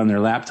record on their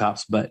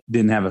laptops, but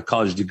didn't have a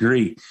college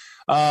degree.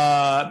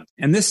 And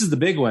this is the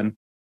big one.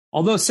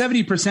 Although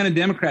 70% of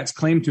Democrats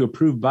claim to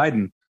approve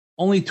Biden,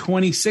 only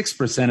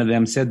 26% of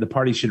them said the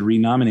party should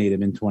renominate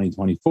him in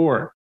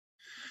 2024.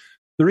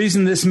 The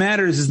reason this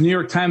matters is New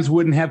York Times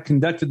wouldn't have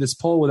conducted this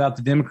poll without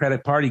the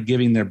Democratic Party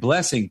giving their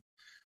blessing.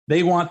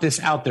 They want this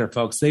out there,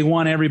 folks. They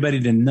want everybody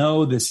to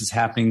know this is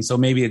happening, so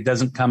maybe it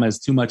doesn't come as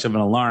too much of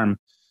an alarm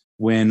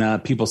when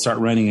people start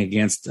running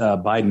against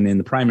Biden in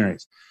the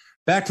primaries.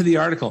 Back to the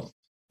article.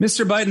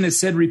 Mr. Biden has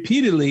said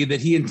repeatedly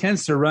that he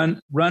intends to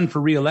run for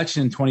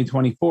re-election in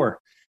 2024.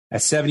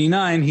 At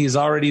 79, he is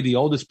already the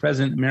oldest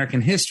president in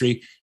American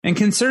history, and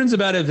concerns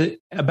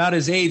about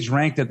his age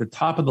ranked at the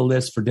top of the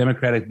list for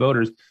Democratic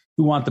voters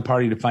who want the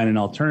party to find an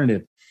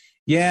alternative.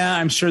 Yeah,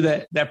 I'm sure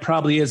that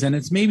probably is, and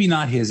it's maybe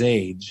not his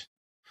age.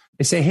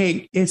 They say,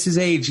 hey, it's his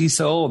age. He's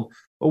so old.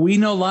 But we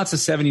know lots of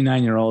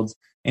 79-year-olds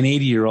and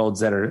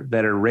 80-year-olds that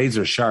are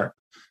razor sharp.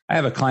 I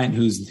have a client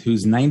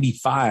who's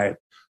 95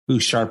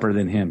 who's sharper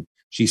than him.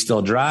 She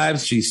still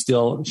drives.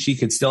 She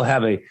could still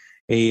have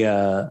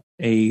a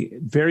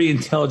very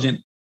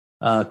intelligent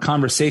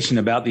conversation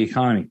about the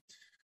economy.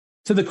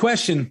 To the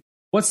question,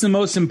 what's the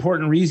most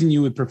important reason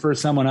you would prefer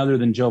someone other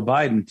than Joe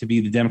Biden to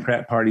be the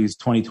Democrat Party's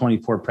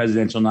 2024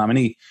 presidential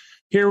nominee?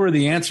 Here were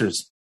the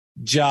answers: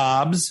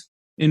 jobs,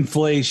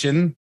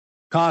 inflation,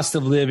 cost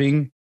of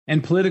living,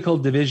 and political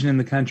division in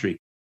the country.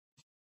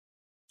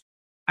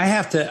 I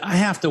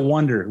have to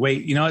wonder,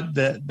 wait, you know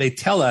what? They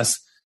tell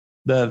us,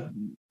 the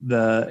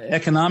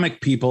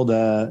economic people,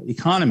 the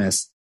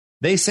economists,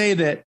 they say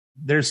that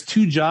there's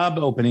 2 job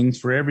openings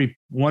for every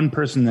one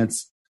person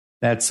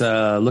that's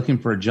looking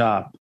for a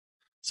job.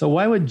 So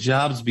why would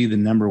jobs be the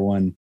number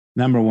one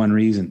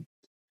reason?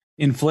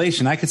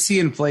 Inflation, I could see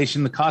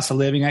inflation, the cost of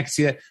living, I could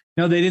see that.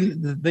 No, they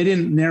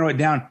didn't narrow it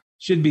down.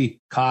 Should be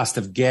cost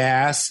of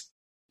gas,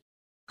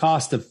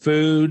 cost of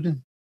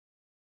food,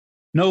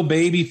 no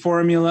baby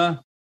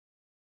formula,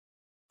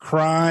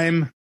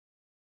 crime,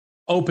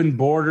 open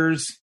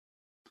borders,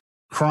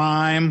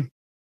 crime,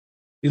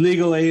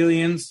 illegal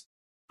aliens,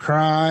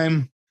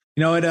 crime.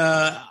 You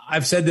know,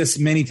 I've said this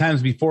many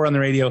times before on the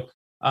radio.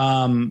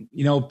 You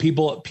know,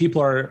 people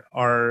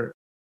are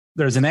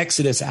there's an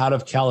exodus out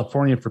of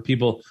California for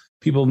people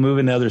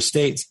moving to other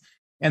states,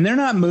 and they're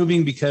not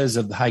moving because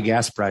of the high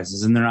gas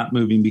prices, and they're not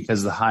moving because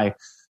of the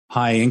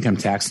high income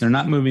tax. They're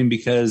not moving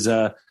because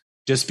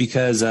just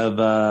because of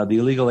the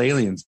illegal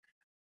aliens.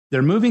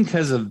 They're moving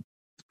because of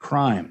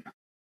crime.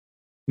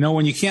 You know,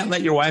 when you can't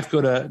let your wife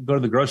go to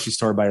the grocery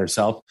store by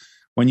herself,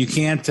 when you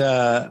can't,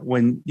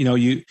 when you know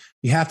you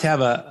have to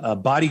have a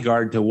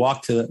bodyguard to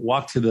walk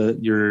to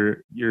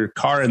your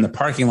car in the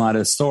parking lot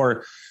of the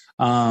store,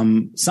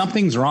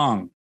 something's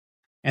wrong.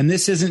 And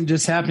this isn't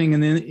just happening in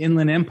the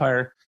Inland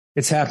Empire.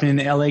 It's happening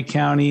in LA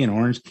County and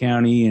Orange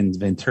County and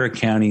Ventura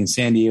County and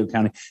San Diego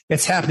County.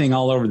 It's happening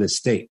all over the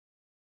state.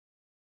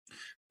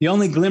 The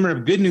only glimmer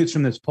of good news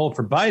from this poll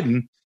for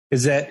Biden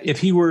is that if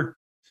he were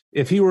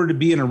to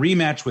be in a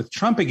rematch with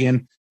Trump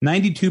again,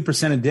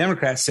 92% of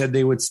Democrats said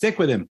they would stick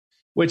with him,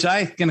 which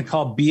I'm going to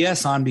call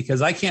BS on,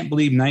 because I can't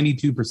believe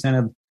 92%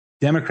 of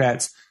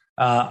Democrats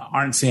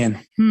aren't saying,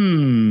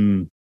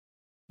 you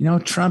know,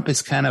 Trump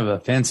is kind of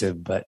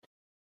offensive, but,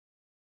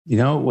 you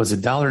know, it was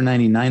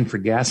 $1.99 for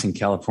gas in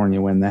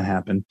California when that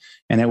happened.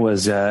 And it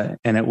was, you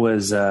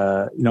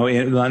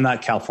know,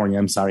 not California,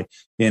 I'm sorry,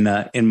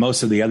 in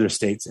most of the other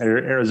states.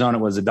 Arizona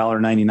was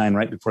 $1.99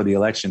 right before the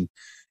election.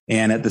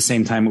 And at the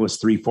same time, it was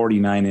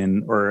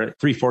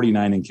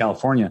 $3.49 in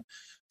California.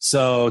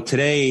 So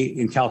today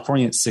in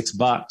California, it's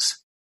 $6,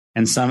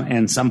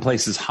 and some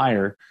places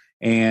higher.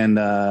 And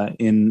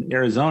in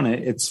Arizona,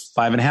 it's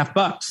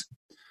 $5.50.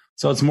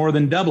 So it's more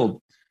than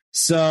doubled.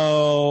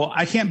 So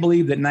I can't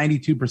believe that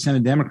 92%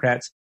 of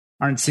Democrats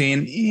aren't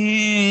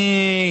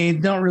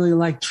saying, don't really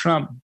like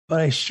Trump,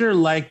 but I sure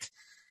liked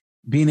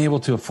being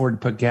able to afford to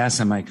put gas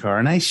in my car.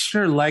 And I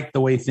sure liked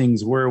the way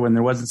things were when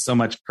there wasn't so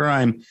much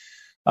crime.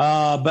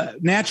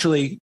 But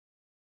naturally,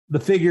 the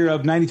figure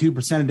of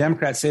 92% of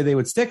Democrats say they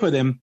would stick with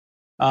him.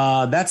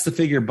 That's the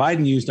figure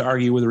Biden used to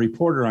argue with a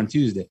reporter on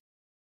Tuesday.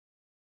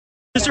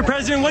 Mr.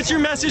 President, what's your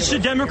message to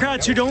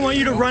Democrats who don't want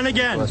you to run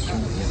again?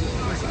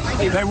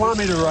 They want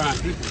me to run.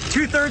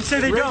 2/3 say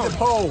they don't. Read the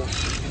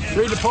polls.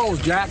 Read the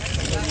polls, Jack.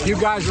 You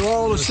guys are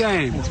all the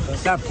same.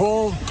 That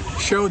poll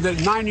showed that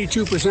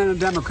 92% of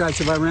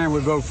Democrats, if I ran,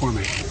 would vote for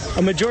me.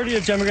 A majority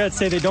of Democrats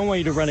say they don't want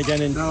you to run again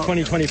in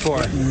 2024.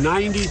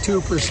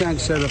 92%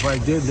 said if I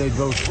did, they'd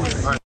vote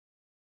for me.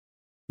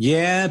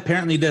 Yeah,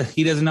 apparently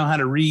he doesn't know how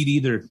to read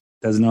either.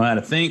 Doesn't know how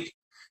to think.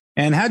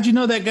 And how'd you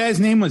know that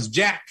guy's name was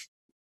Jack?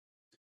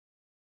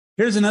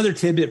 Here's another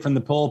tidbit from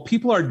the poll.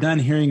 People are done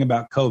hearing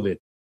about COVID.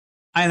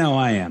 I know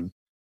I am.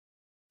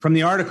 From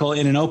the article,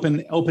 in an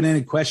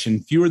open-ended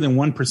question, fewer than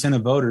 1%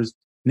 of voters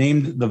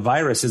named the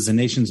virus as the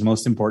nation's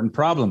most important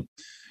problem.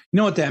 You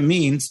know what that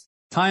means?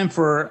 Time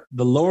for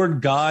the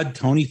Lord God,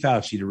 Tony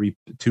Fauci,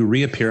 to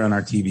reappear on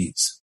our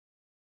TVs.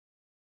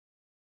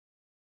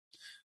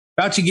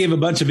 Fauci gave a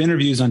bunch of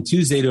interviews on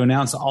Tuesday to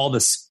announce all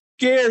the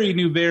scary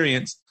new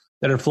variants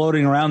that are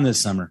floating around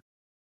this summer.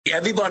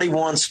 Everybody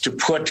wants to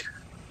put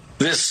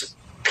this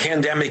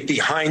pandemic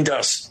behind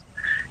us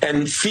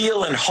and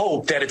feel and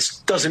hope that it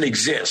doesn't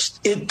exist.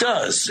 It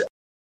does.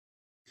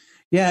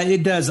 Yeah,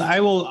 it does. I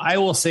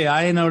will say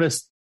I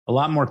noticed a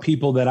lot more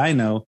people that I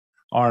know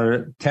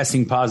are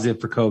testing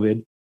positive for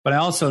COVID, but I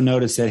also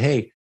noticed that,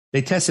 hey,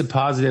 they tested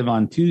positive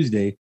on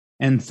Tuesday,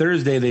 and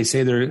Thursday they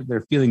say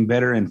they're feeling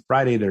better, and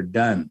Friday they're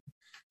done.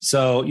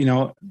 So,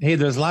 hey,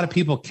 there's a lot of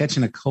people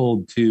catching a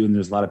cold too, and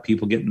there's a lot of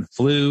people getting the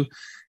flu,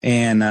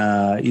 and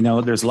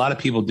there's a lot of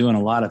people doing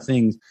a lot of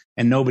things,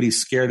 and nobody's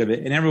scared of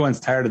it, and everyone's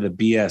tired of the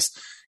BS.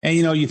 And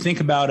you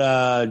think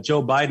about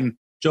Joe Biden.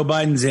 Joe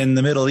Biden's in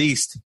the Middle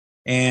East,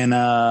 and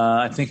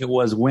I think it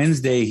was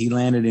Wednesday he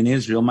landed in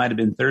Israel, might have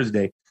been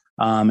Thursday,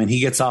 and he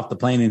gets off the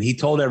plane and he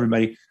told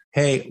everybody,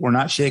 hey, we're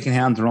not shaking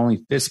hands, we're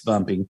only fist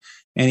bumping.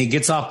 And he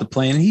gets off the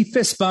plane and he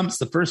fist bumps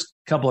the first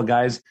couple of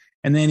guys.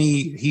 And then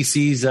he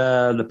sees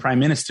the prime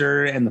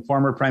minister and the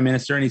former prime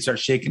minister, and he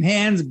starts shaking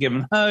hands and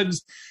giving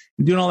hugs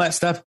and doing all that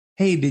stuff.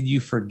 Hey, did you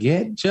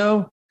forget,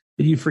 Joe?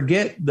 Did you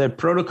forget the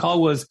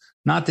protocol was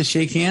not to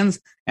shake hands?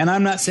 And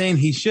I'm not saying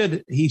he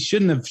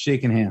shouldn't have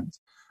shaken hands.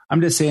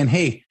 I'm just saying,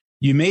 hey,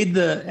 you made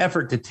the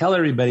effort to tell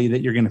everybody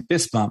that you're going to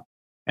fist bump,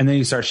 and then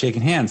you start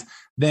shaking hands.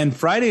 Then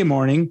Friday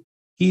morning,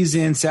 he's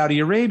in Saudi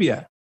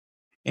Arabia,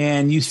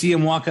 and you see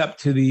him walk up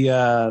to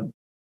the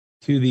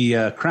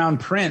crown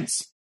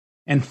prince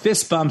and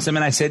fist bumps him.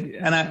 And I said,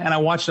 and I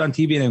watched it on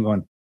TV, and I'm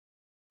going,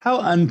 how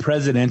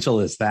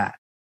unpresidential is that?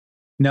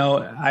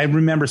 I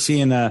remember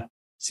seeing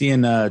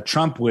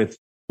Trump with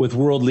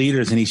world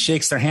leaders, and he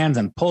shakes their hands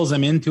and pulls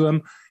them into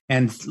him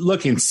and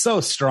looking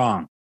so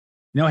strong.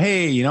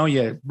 Hey,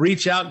 you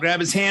reach out, grab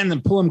his hand,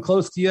 and pull him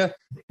close to you.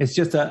 It's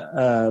just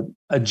a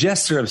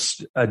gesture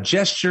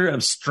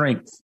of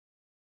strength.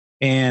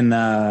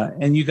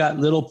 And you got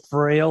little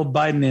frail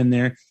Biden in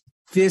there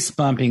fist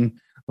bumping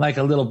like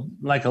a little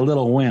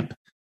wimp.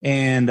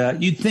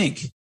 And you'd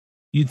think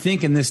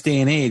in this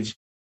day and age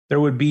there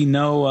would be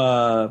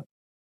nobody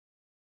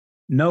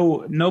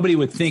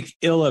would think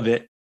ill of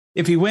it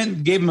if he went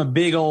and gave him a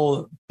big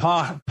old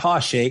paw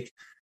shake,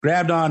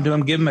 grabbed onto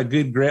him, give him a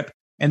good grip,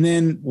 and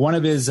then one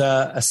of his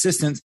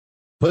assistants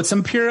put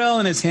some Purell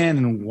in his hand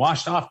and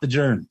washed off the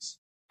germs.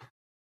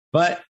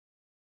 But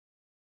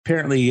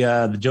apparently,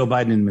 the Joe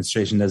Biden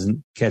administration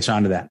doesn't catch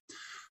on to that.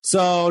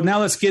 So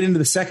now let's get into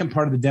the second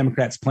part of the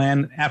Democrats'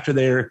 plan. After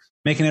they're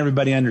making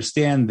everybody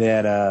understand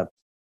that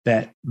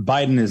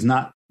Biden is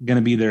not going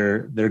to be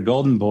their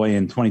golden boy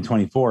in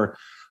 2024.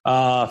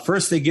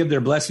 First, they give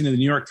their blessing to the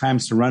New York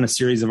Times to run a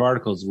series of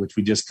articles, which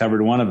we just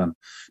covered one of them.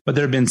 But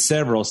there have been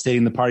several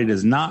stating the party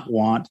does not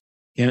want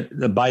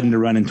the Biden to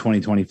run in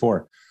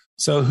 2024.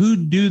 So who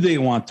do they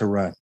want to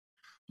run?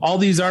 All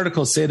these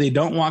articles say they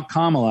don't want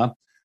Kamala.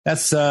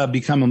 That's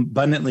become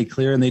abundantly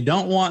clear. And they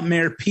don't want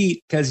Mayor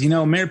Pete because,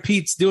 Mayor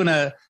Pete's doing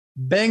a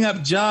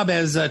bang-up job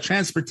as a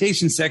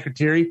transportation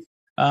secretary,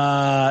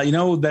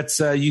 that's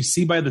you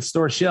see by the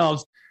store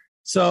shelves.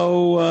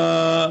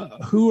 So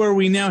who are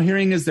we now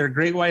hearing is their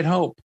great white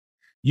hope?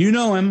 You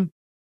know him,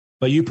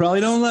 but you probably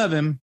don't love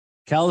him.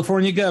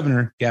 California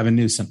Governor Gavin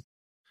Newsom.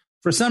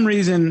 For some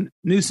reason,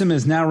 Newsom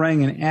is now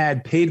running an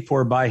ad paid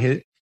for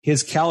by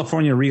his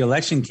California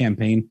reelection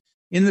campaign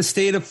in the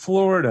state of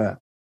Florida.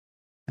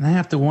 And I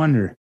have to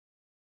wonder,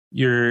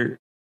 you've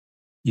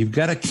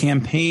got a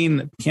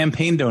campaign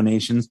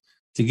donations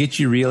to get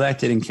you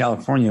reelected in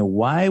California.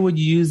 Why would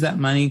you use that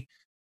money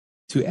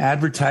to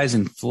advertise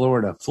in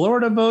Florida?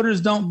 Florida voters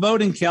don't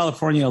vote in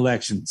California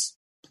elections.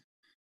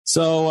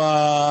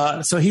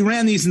 So he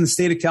ran these in the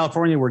state of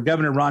California, where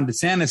Governor Ron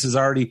DeSantis is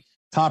already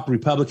top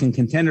Republican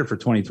contender for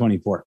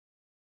 2024.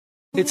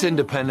 It's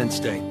Independence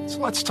Day, so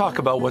let's talk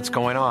about what's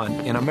going on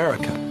in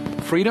America.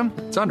 Freedom,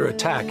 it's under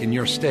attack in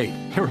your state.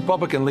 Your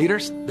Republican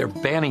leaders, they're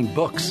banning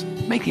books,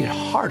 making it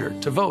harder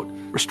to vote,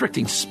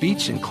 restricting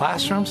speech in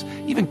classrooms,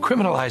 even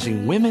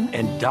criminalizing women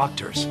and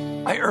doctors.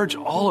 I urge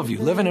all of you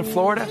living in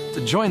Florida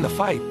to join the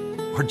fight,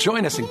 or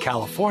join us in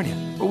California,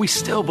 where we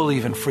still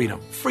believe in freedom.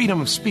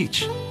 Freedom of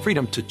speech,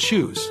 freedom to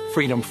choose,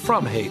 freedom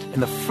from hate,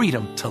 and the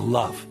freedom to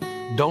love.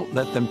 Don't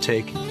let them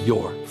take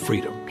your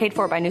freedom. Paid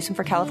for by Newsom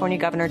for California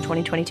Governor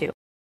 2022.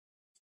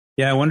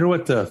 Yeah, I wonder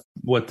what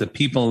the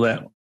people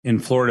that in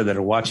Florida that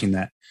are watching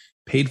that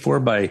paid for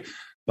by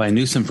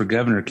Newsom for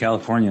Governor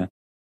California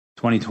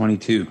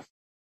 2022.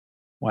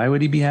 Why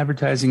would he be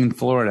advertising in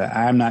Florida?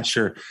 I'm not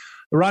sure.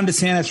 Ron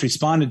DeSantis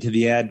responded to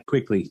the ad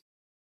quickly.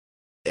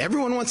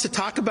 Everyone wants to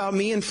talk about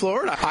me in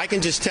Florida. I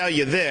can just tell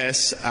you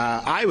this.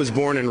 I was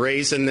born and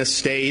raised in this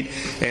state,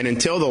 and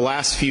until the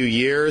last few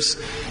years,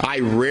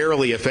 I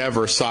rarely, if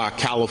ever, saw a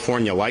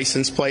California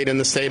license plate in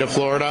the state of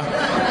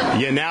Florida.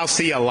 You now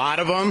see a lot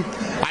of them.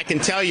 I can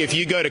tell you, if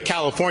you go to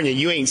California,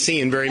 you ain't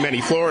seeing very many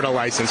Florida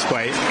license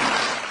plates.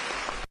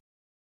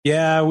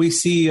 Yeah, we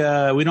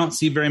don't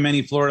see very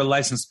many Florida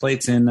license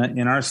plates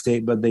in our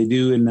state, but they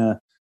do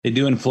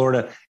in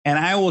Florida. And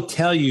I will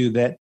tell you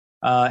that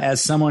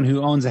as someone who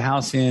owns a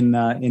house in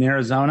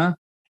Arizona,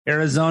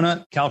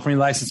 Arizona, California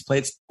license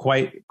plates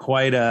quite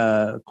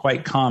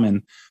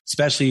common.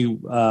 Especially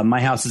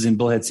my house is in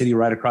Bullhead City,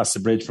 right across the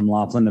bridge from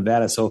Laughlin,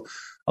 Nevada. So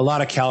a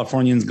lot of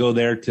Californians go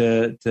there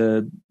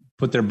to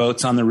put their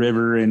boats on the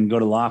river and go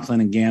to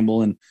Laughlin and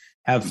gamble and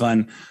have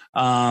fun.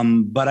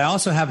 But I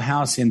also have a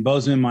house in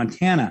Bozeman,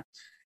 Montana,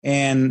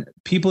 and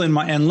people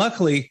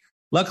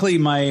luckily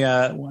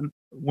my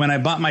when I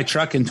bought my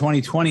truck in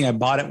 2020, I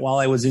bought it while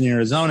I was in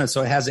Arizona,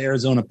 so it has an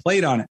Arizona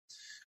plate on it.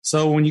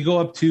 So when you go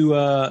up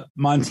to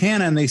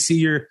Montana and they see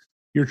your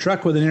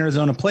truck with an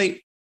Arizona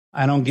plate,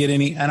 I don't get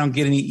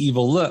any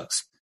evil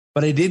looks.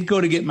 But I did go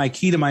to get my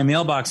key to my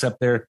mailbox up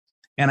there,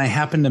 and I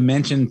happened to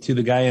mention to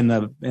the guy in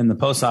the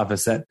post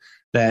office that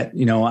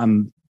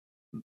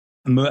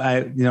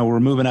we're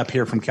moving up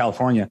here from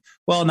California.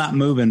 Well, not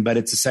moving, but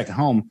it's a second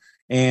home.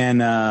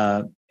 And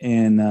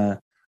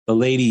the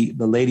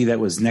lady that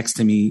was next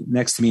to me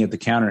at the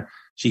counter,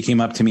 she came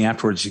up to me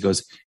afterwards. She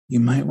goes, "You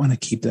might want to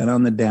keep that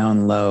on the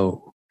down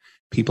low.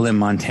 People in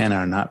Montana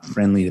are not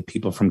friendly to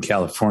people from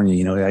California.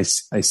 You know,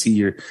 I see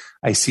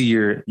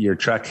your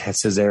truck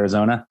says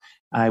Arizona.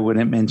 I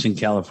wouldn't mention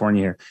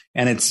California here."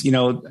 And it's,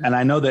 and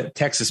I know that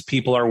Texas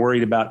people are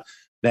worried about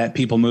that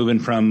people moving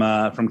from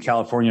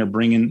California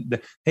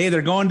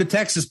they're going to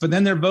Texas, but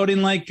then they're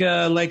voting like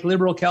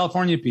liberal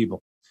California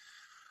people.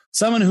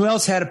 Someone who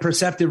else had a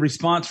perceptive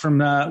response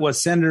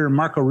was Senator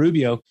Marco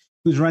Rubio,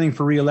 who's running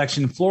for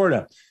re-election in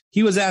Florida.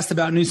 He was asked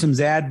about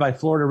Newsom's ad by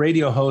Florida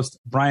radio host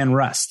Brian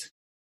Rust.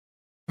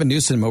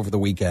 Newsom over the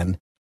weekend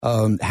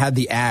had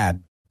the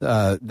ad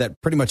that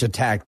pretty much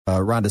attacked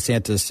Ron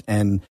DeSantis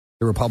and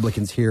the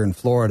Republicans here in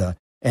Florida.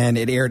 And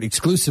it aired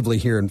exclusively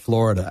here in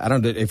Florida. I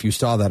don't know if you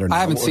saw that or not. I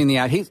haven't seen the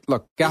ad.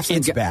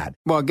 It's bad.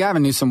 Well,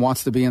 Gavin Newsom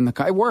wants to be in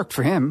it worked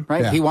for him,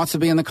 right? Yeah. He wants to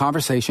be in the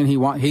conversation. He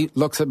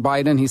looks at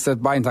Biden. He says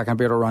Biden's not going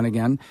to be able to run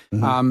again.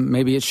 Mm-hmm.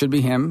 Maybe it should be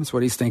him. That's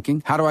what he's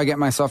thinking. How do I get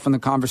myself in the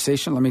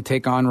conversation? Let me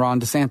take on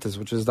Ron DeSantis,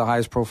 which is the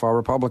highest profile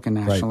Republican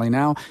nationally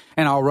now,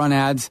 and I'll run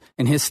ads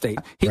in his state.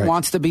 He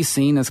wants to be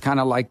seen as kind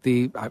of like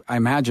I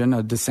imagine,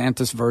 a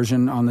DeSantis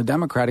version on the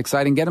Democratic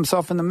side and get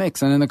himself in the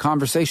mix and in the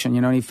conversation.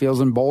 And he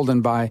feels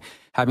emboldened by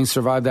having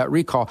survived that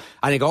recall.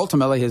 I think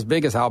ultimately his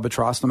biggest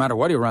albatross, no matter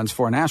what he runs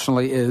for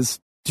nationally, is,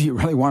 do you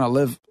really want to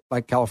live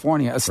like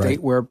California, a state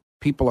where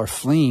people are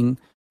fleeing?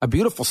 A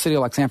beautiful city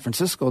like San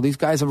Francisco, these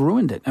guys have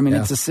ruined it. I mean,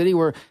 it's a city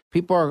where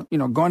people are,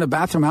 going to the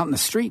bathroom out in the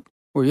street,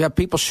 where you have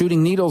people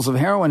shooting needles of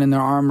heroin in their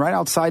arm right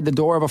outside the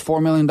door of a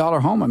 $4 million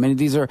home. I mean,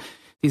 these are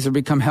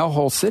become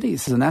hellhole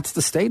cities, and that's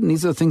the state, and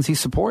these are the things he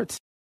supports.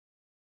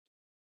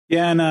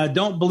 Yeah, and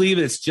don't believe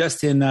it's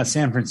just in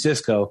San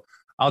Francisco.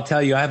 I'll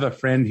tell you, I have a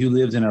friend who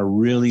lives in a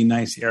really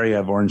nice area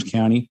of Orange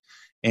County,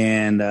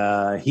 and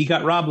he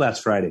got robbed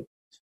last Friday.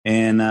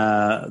 And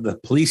the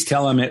police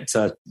tell him it's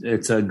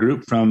a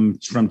group from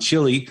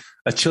Chile,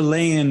 a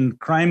Chilean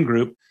crime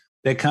group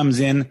that comes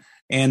in,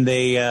 and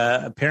they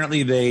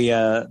apparently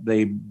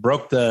they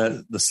broke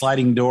the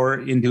sliding door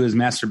into his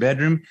master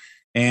bedroom,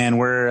 and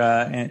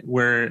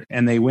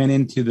they went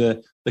into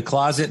the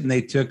closet, and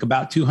they took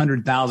about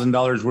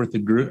 $200,000 worth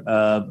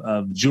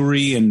of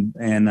jewelry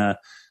and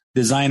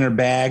designer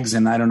bags,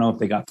 and I don't know if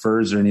they got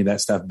furs or any of that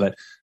stuff, but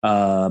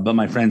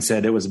my friend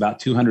said it was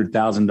about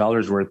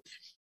 $200,000 worth.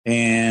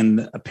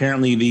 And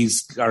apparently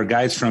these are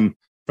guys from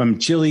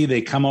Chile.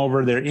 They come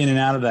over, they're in and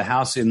out of the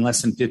house in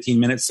less than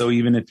 15 minutes. So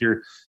even if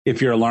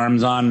your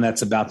alarm's on,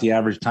 that's about the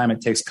average time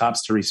it takes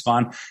cops to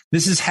respond.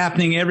 This is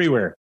happening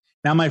everywhere.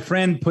 Now, my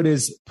friend put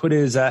his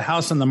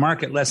house on the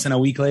market less than a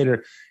week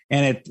later,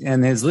 and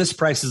his list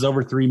price is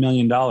over $3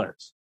 million.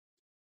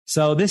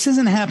 So this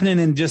isn't happening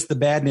in just the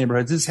bad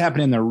neighborhoods. This is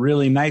happening in the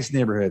really nice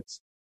neighborhoods.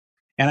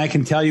 And I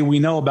can tell you, we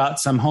know about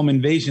some home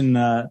invasion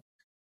that's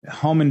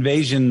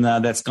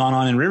gone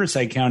on in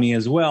Riverside County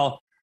as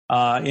well,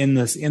 in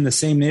the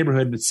same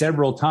neighborhood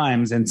several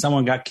times. And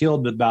someone got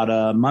killed about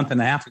a month and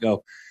a half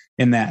ago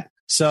in that.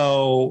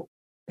 So,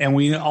 and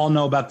we all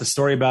know about the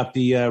story about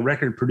the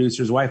record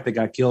producer's wife that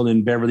got killed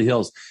in Beverly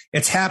Hills.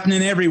 It's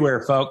happening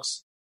everywhere,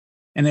 folks.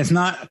 And it's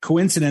not a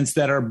coincidence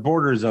that our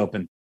border's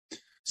open.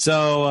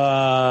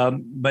 So,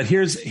 but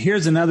here's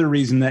another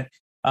reason that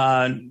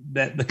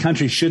the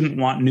country shouldn't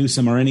want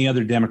Newsom or any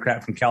other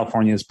Democrat from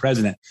California as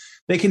president.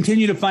 They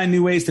continue to find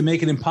new ways to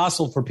make it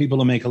impossible for people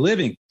to make a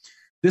living.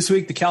 This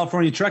week, the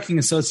California Trucking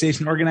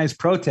Association organized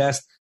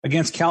protests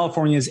against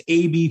California's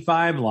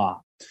AB5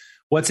 law.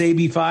 What's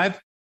AB5?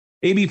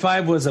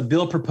 AB5 was a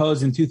bill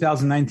proposed in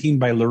 2019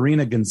 by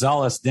Lorena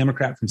Gonzalez,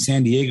 Democrat from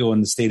San Diego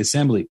in the state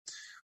assembly.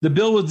 The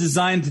bill was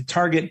designed to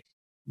target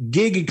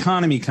gig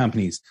economy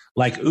companies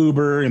like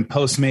Uber and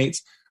Postmates.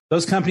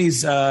 Those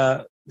companies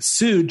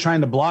sued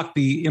trying to block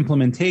the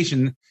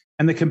implementation,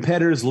 and the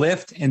competitors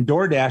Lyft and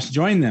DoorDash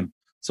joined them.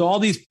 So all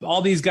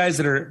these guys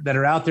that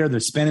are out there,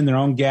 they're spending their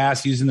own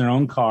gas, using their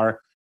own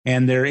car,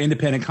 and they're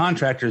independent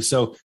contractors.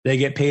 So they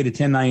get paid a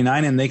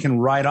 1099 and they can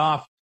write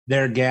off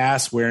their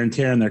gas, wear and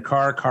tear in their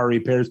car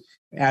repairs,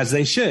 as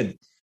they should.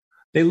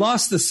 They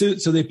lost the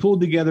suit, so they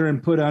pulled together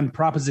and put on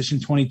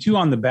Proposition 22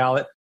 on the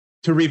ballot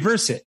to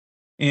reverse it.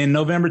 In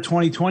November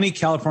 2020,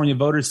 California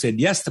voters said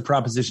yes to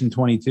Proposition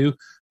 22,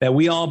 that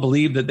we all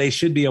believe that they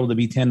should be able to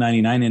be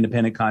 1099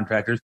 independent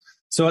contractors.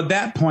 So at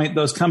that point,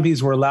 those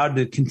companies were allowed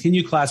to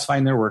continue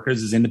classifying their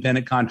workers as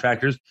independent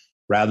contractors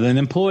rather than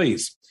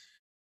employees.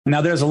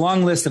 Now, there's a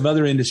long list of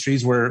other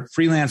industries where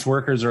freelance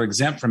workers are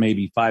exempt from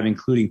AB 5,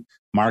 including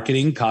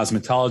marketing,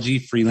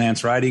 cosmetology,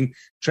 freelance writing,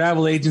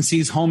 travel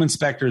agencies, home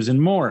inspectors, and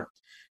more.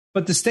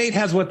 But the state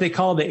has what they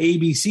call the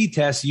ABC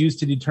test used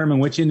to determine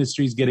which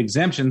industries get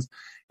exemptions.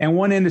 And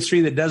one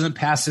industry that doesn't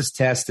pass this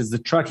test is the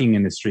trucking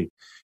industry.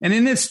 And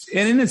in this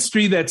an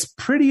industry that's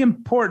pretty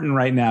important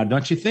right now,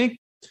 don't you think?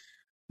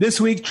 This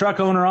week,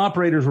 truck owner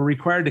operators were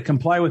required to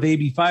comply with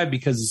AB 5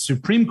 because the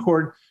Supreme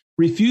Court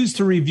refused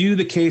to review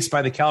the case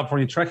by the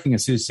California Trucking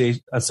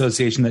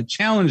Association that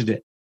challenged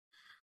it.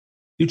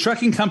 Do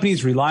trucking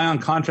companies rely on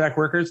contract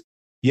workers?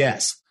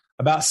 Yes.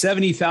 About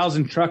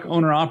 70,000 truck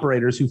owner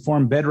operators who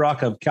form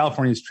bedrock of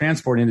California's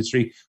transport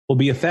industry will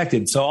be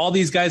affected. So all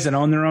these guys that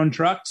own their own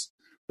trucks,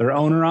 they're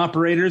owner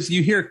operators.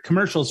 You hear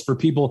commercials for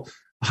people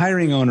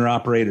hiring owner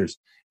operators.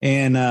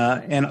 And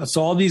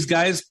so all these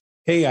guys,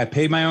 hey, I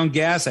pay my own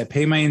gas, I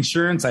pay my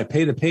insurance, I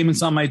pay the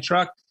payments on my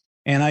truck,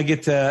 and I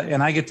get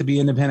to be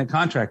independent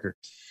contractor.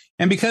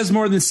 And because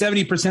more than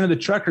 70% of the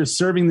truckers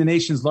serving the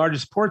nation's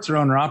largest ports are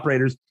owner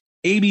operators,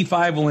 AB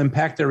 5 will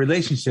impact their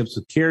relationships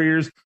with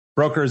carriers,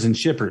 brokers, and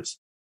shippers.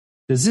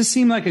 Does this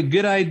seem like a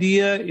good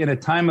idea in a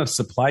time of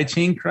supply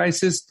chain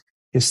crisis,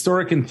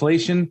 historic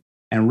inflation,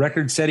 and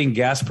record-setting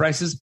gas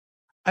prices?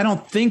 I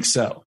don't think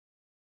so.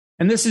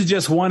 And this is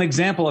just one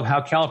example of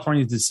how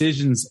California's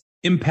decisions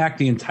impact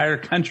the entire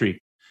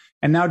country.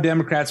 And now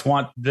Democrats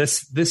want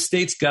this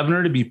state's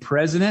governor to be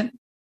president?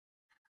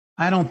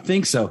 I don't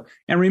think so.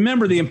 And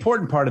remember, the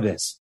important part of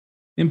this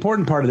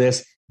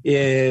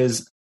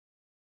is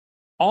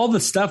all the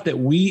stuff that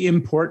we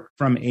import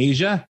from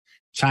Asia,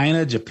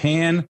 China,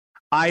 Japan,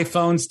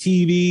 iPhones,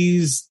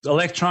 TVs,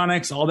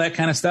 electronics, all that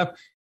kind of stuff.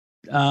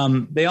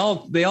 They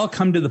all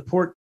come to the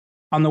port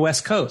on the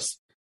West Coast.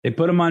 They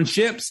put them on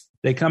ships,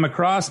 they come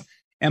across,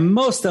 and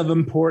most of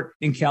them port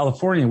in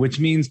California, which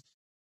means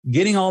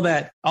getting all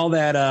that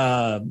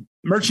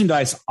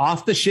merchandise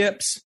off the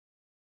ships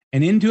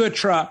and into a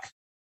truck,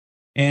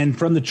 and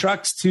from the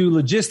trucks to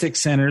logistics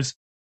centers,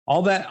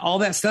 all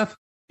that stuff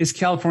is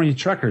California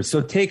truckers.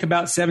 So take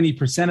about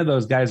 70% of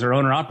those guys are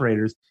owner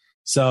operators.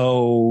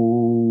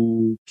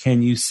 So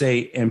can you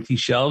say empty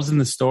shelves in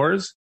the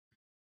stores?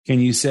 Can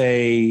you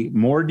say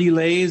more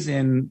delays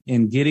in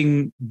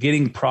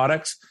getting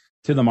products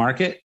to the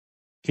market?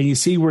 Can you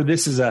see where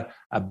this is a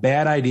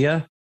bad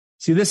idea?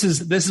 See, this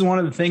is one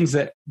of the things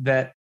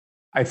that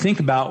I think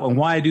about and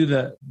why I do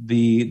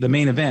the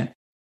main event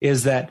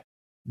is that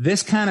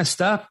this kind of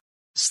stuff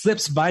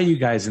slips by you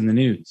guys in the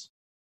news.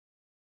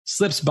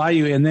 Slips by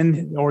you, and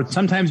then, or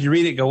sometimes you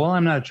read it and go, well,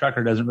 I'm not a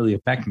trucker, it doesn't really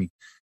affect me.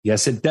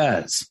 Yes, it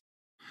does.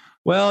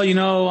 Well,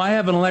 I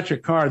have an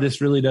electric car.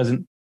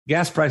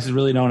 Gas prices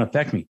really don't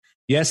affect me.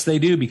 Yes, they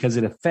do, because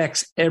it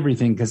affects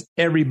everything, because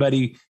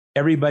everybody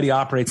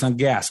operates on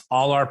gas.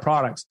 All our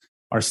products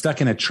are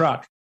stuck in a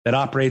truck that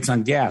operates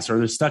on gas, or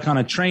they're stuck on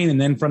a train, and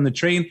then from the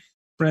train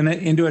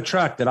into a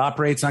truck that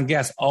operates on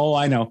gas. Oh,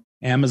 I know.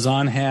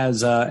 Amazon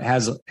has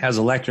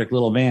electric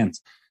little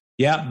vans.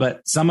 Yeah,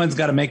 but someone's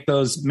got to make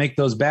those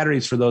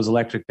batteries for those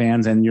electric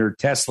vans and your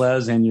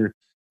Teslas and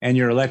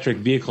your electric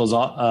vehicles,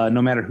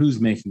 no matter who's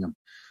making them.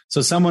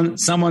 So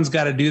someone's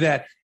got to do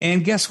that.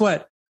 And guess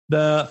what?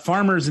 The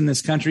farmers in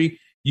this country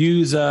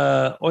use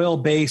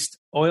oil-based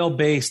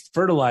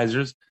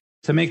fertilizers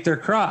to make their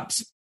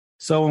crops.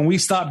 So when we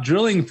stop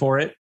drilling for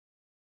it,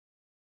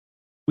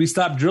 we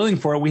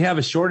have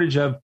a shortage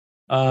of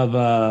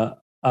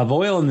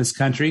oil in this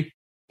country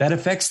that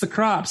affects the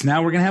crops.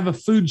 Now we're going to have a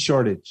food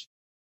shortage.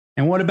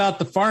 And what about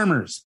the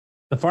farmers?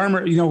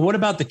 What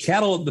about the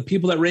cattle, the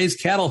people that raise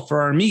cattle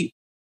for our meat?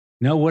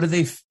 What do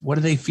they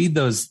feed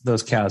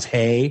those cows?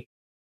 Hay.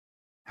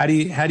 How do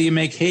you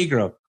make hay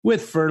grow?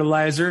 With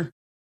fertilizer.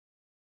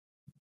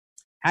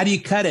 How do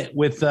you cut it?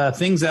 With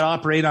things that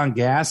operate on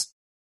gas?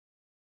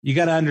 You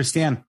got to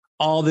understand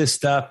all this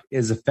stuff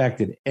is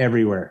affected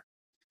everywhere.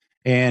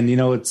 And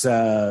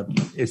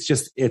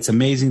it's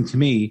amazing to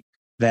me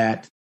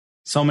that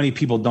so many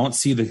people don't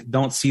see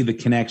the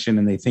connection,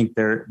 and they think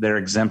they're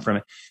exempt from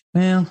it.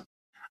 Well,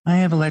 I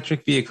have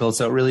electric vehicles,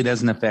 so it really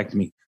doesn't affect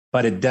me,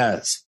 but it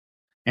does.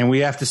 And we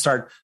have to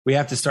start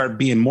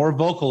being more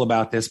vocal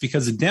about this,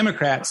 because the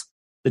Democrats,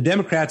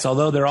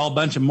 although they're all a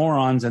bunch of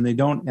morons and they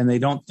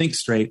don't think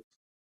straight,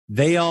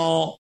 they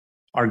all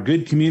are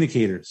good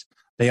communicators.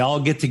 They all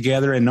get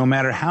together, and no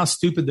matter how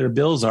stupid their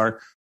bills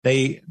are,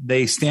 they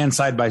stand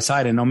side by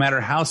side. And no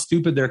matter how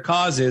stupid their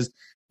cause is,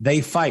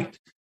 they fight.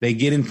 They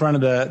get in front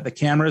of the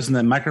cameras and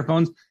the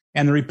microphones,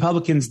 and the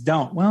Republicans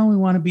don't. Well, we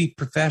want to be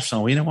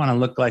professional. We don't want to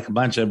look like a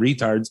bunch of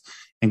retards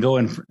and go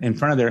in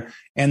front of there.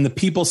 And the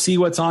people see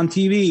what's on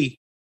TV,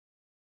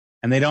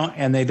 and they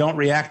don't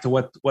react to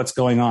what's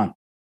going on.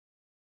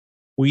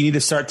 We need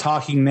to start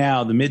talking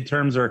now. The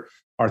midterms are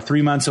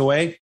 3 months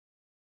away.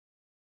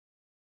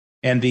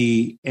 and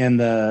the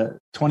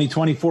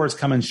 2024 is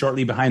coming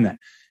shortly behind that.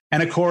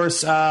 And of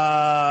course,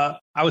 I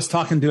was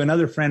talking to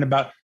another friend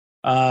about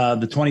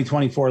the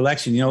 2024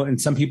 election,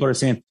 and some people are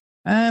saying,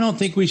 I don't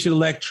think we should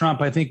elect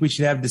Trump. I think we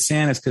should have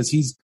DeSantis because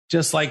he's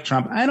just like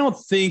Trump. I don't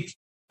think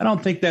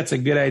that's a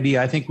good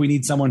idea. I think we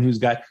need someone who's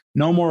got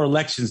no more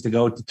elections to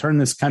go to turn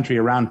this country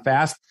around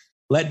fast.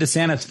 Let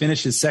DeSantis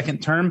finish his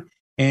second term,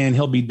 and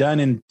he'll be done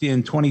in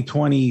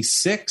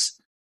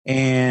 2026,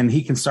 and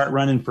he can start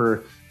running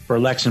for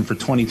election for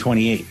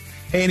 2028.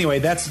 Hey, anyway,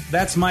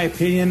 that's my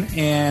opinion,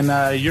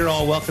 and you're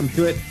all welcome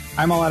to it.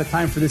 I'm all out of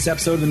time for this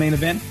episode of The Main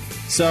Event.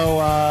 So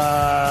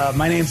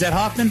my name's Ed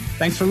Hoffman.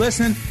 Thanks for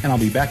listening, and I'll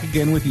be back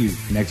again with you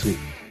next week.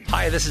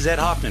 Hi, this is Ed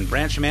Hoffman,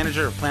 branch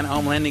manager of Planet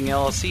Home Lending,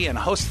 LLC, and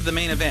host of The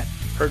Main Event,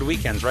 heard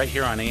weekends right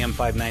here on AM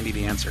 590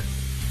 The Answer.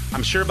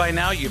 I'm sure by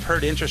now you've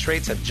heard interest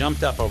rates have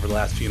jumped up over the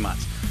last few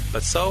months,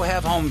 but so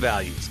have home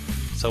values.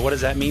 So what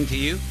does that mean to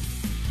you?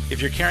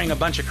 If you're carrying a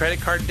bunch of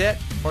credit card debt,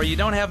 or you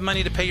don't have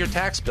money to pay your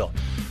tax bill,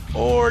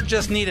 or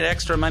just needed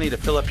extra money to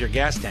fill up your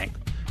gas tank,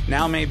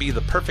 now may be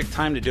the perfect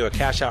time to do a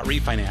cash-out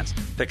refinance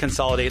to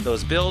consolidate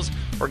those bills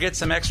or get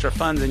some extra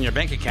funds in your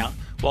bank account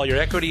while your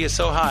equity is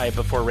so high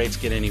before rates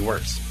get any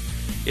worse.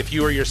 If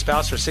you or your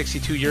spouse are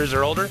 62 years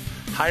or older,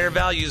 higher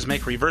values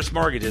make reverse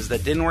mortgages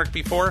that didn't work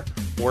before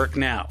work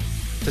now.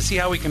 To see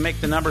how we can make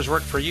the numbers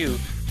work for you,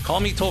 call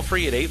me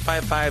toll-free at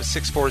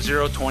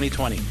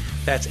 855-640-2020.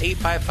 That's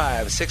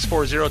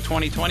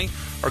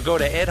 855-640-2020, or go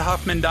to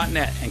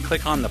edhoffman.net and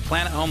click on the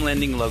Planet Home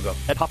Lending logo.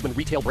 Ed Hoffman,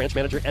 Retail Branch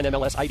Manager,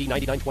 NMLS ID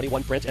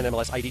 9921, Branch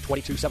NMLS ID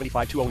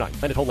 2275209.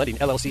 Planet Home Lending,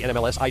 LLC,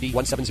 NMLS ID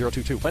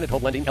 17022. Planet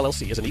Home Lending,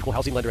 LLC is an equal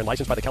housing lender and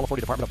licensed by the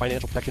California Department of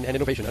Financial Protection and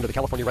Innovation under the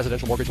California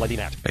Residential Mortgage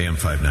Lending Act. AM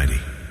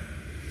 590,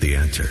 The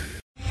Answer.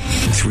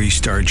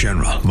 3-star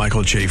General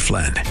Michael J.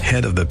 Flynn,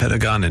 head of the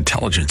Pentagon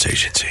Intelligence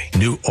Agency,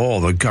 knew all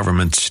the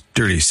government's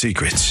dirty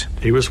secrets.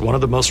 He was one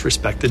of the most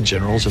respected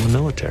generals in the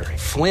military.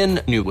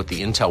 Flynn knew what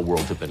the intel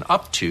world had been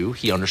up to.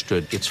 He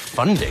understood its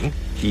funding.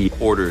 He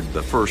ordered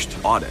the first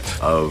audit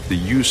of the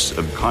use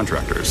of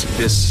contractors.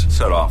 This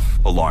set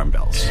off alarm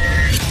bells.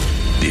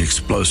 The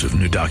explosive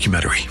new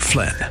documentary,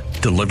 Flynn,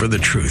 Deliver the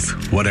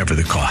Truth, Whatever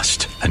the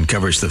Cost,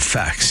 uncovers the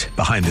facts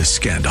behind this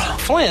scandal.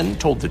 Flynn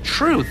told the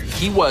truth.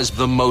 He was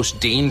the most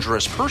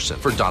dangerous person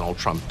for Donald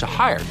Trump to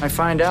hire. I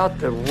find out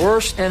the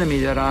worst enemy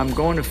that I'm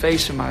going to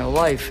face in my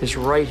life is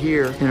right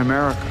here in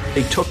America.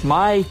 They took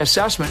my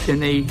assessment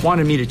and they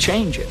wanted me to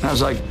change it. And I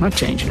was like, I'm not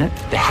changing it.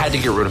 They had to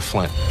get rid of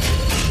Flynn.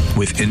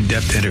 With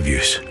in-depth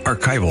interviews,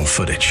 archival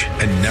footage,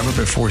 and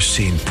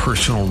never-before-seen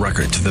personal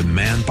records of the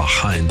man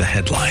behind the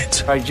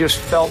headlines. I just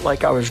felt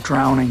like I was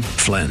drowning.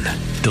 Flynn,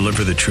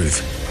 Deliver the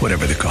Truth,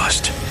 Whatever the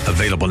Cost.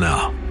 Available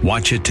now.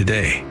 Watch it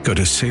today. Go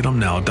to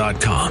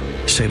salemnow.com.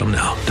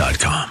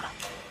 salemnow.com.